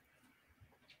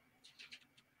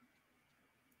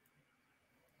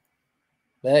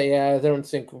 But yeah, I don't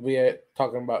think we'll be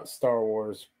talking about Star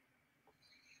Wars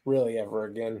really ever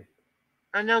again.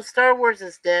 I know Star Wars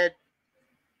is dead.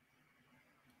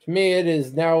 To me, it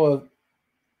is now a.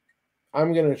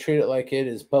 I'm gonna treat it like it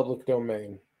is public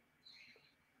domain.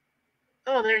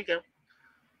 Oh, there you go.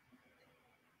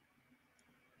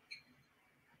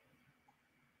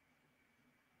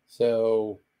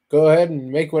 So go ahead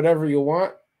and make whatever you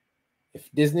want.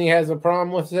 If Disney has a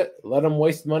problem with it, let them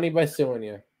waste money by suing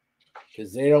you,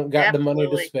 because they don't got the money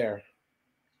to spare.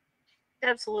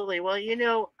 Absolutely. Well,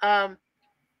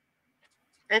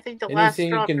 I think the last Anything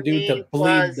you straw can for do to me bleed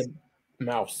was, the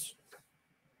mouse.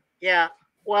 yeah.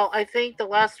 Well, I think the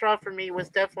last straw for me was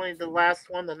definitely the last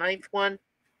one, the ninth one,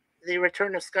 the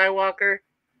Return of Skywalker.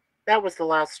 That was the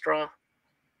last straw.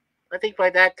 I think by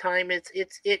that time it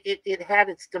had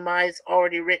its demise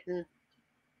already written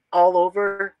all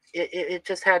over. It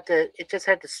just had to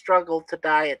struggle to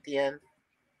die at the end.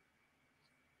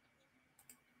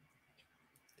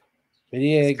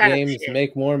 Video It's kind of a games shame.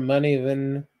 make more money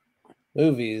than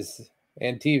movies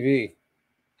and TV.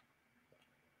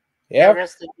 Yeah, Yep.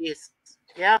 rest in peace.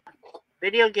 Yeah,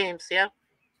 video games. Yeah.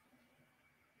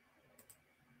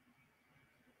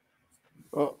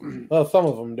 Well, some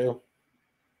of them do. Oh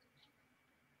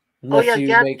Unless yeah, you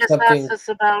Gap make just asked something. us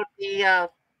about the.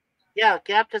 Yeah,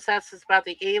 Gap just asked us about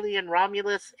the Alien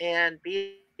Romulus and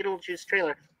Beetlejuice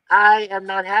trailer. I am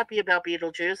not happy about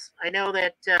Beetlejuice. I know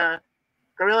that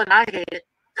Gorilla and I hate it.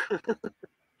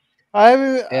 I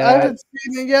Yeah, haven't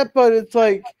seen it yet, but it's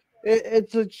like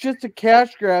it's just a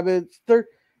cash grab. It's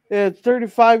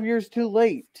 35 years too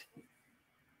late.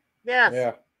 Yes,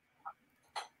 yeah.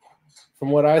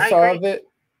 From what I I saw agree. of it,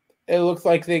 it looks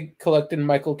like they collected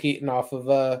Michael Keaton off of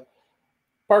a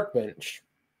park bench.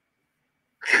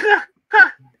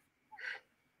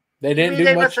 They You didn't mean do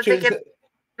they must much have to taken his.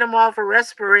 him off a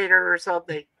respirator or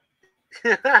something?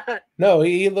 No,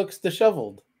 he looks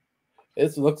disheveled.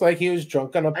 It looks like he was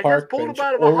drunk on a I just park pulled him bench,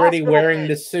 out of a already hospital wearing bed.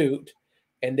 the suit,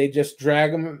 and they just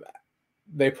drag him.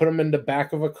 They put him in the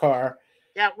back of a car,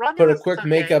 Yeah, put a Romulus is quick okay.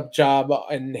 makeup job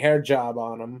and hair job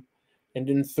on him, and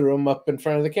then threw him up in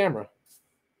front of the camera.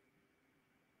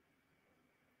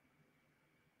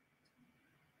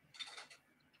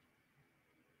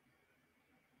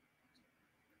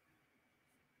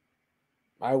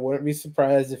 I wouldn't be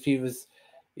surprised if he was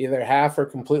either half or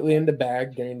completely in the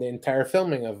bag during the entire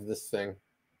filming of this thing.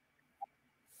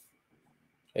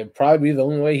 It'd probably be the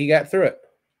only way he got through it.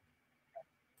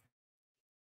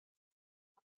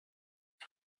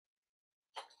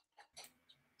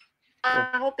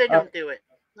 I hope they Uh, don't do it.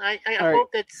 I all right.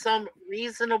 hope that some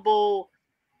reasonable.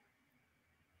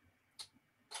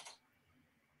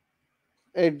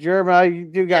 Hey, Jeremiah, you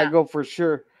do gotta Yeah, go for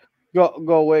sure. Go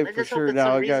away I for just hope sure that now.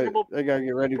 some I reasonable gotta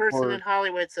get ready person in for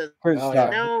Hollywood says, print Oh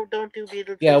stock. yeah, "No, don't do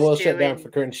yeah. Beetlejuice We'll 2." shut down And for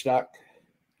current stock.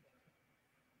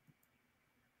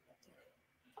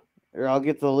 Here, I'll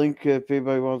get the link if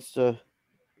anybody wants to.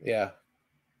 Yeah.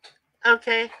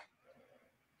 okay,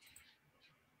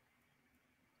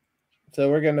 So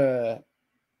we're gonna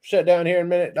shut down here in a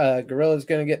minute. Gorilla's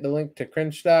gonna get the link to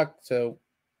cringe stock, so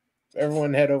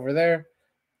everyone head over there.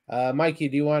 Mikey,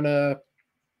 do you want to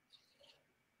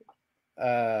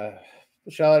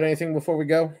shout out anything before we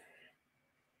go?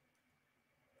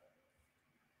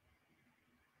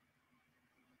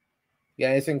 Yeah,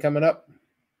 anything coming up?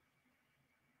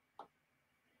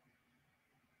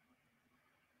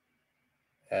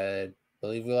 I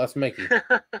believe we lost Mikey.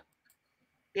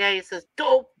 Yeah, he says,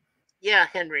 dope. Yeah,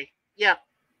 Henry. Yeah.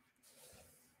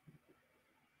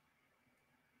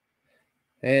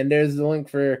 And there's the link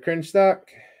for Cringe Stock.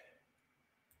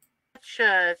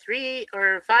 3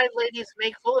 or 5 ladies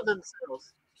make full of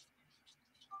themselves.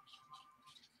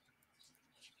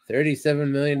 $37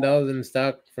 million in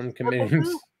stock from committing.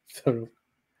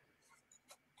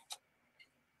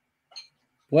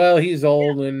 Well, he's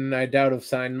old, and I doubt if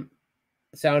sound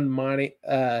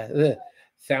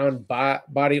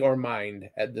body or mind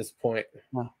at this point.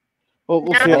 Well,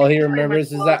 we'll see. All he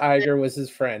remembers is that Iger was his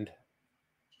friend.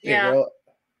 Yeah.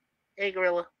 Hey,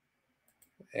 Gorilla.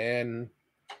 And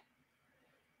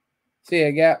see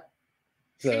ya, Gap.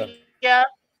 So, yeah.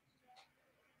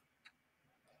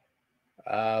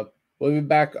 We'll be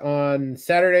back on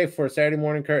Saturday for Saturday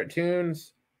morning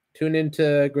cartoons. Tune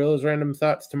into Gorilla's Random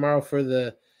Thoughts tomorrow for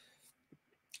the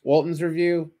Walton's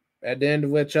review, at the end of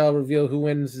which I'll reveal who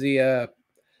wins the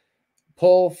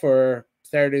poll for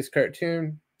Saturday's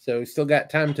cartoon. So we still got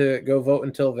time to go vote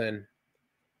until then.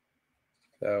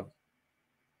 So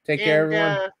take care,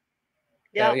 everyone.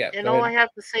 And all I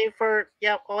have to say for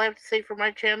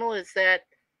my channel is that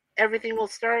everything will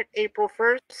start April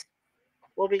 1st.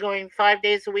 We'll be going 5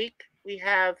 days a week. We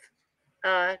have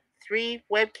 3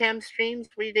 webcam streams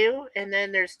we do, and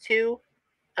then there's 2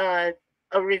 a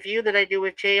review that I do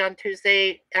with Jay on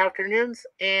Tuesday afternoons,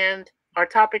 and our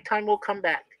topic time will come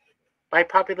back by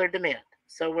popular demand.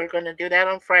 So we're going to do that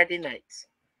on Friday nights.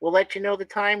 We'll let you know the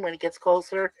time when it gets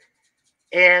closer.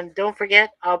 And don't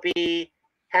forget, I'll be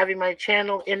having my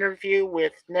channel interview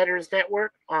with Netters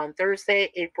Network on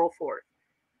Thursday, April 4th.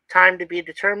 Time to be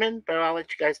determined, but I'll let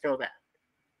you guys know that.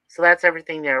 So that's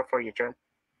everything there for you, Germ.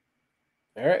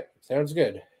 All right. Sounds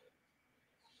good.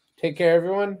 Take care,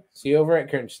 everyone. See you over at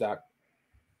Cringe Stock.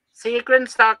 See you, Cringe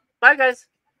Stock. Bye, guys.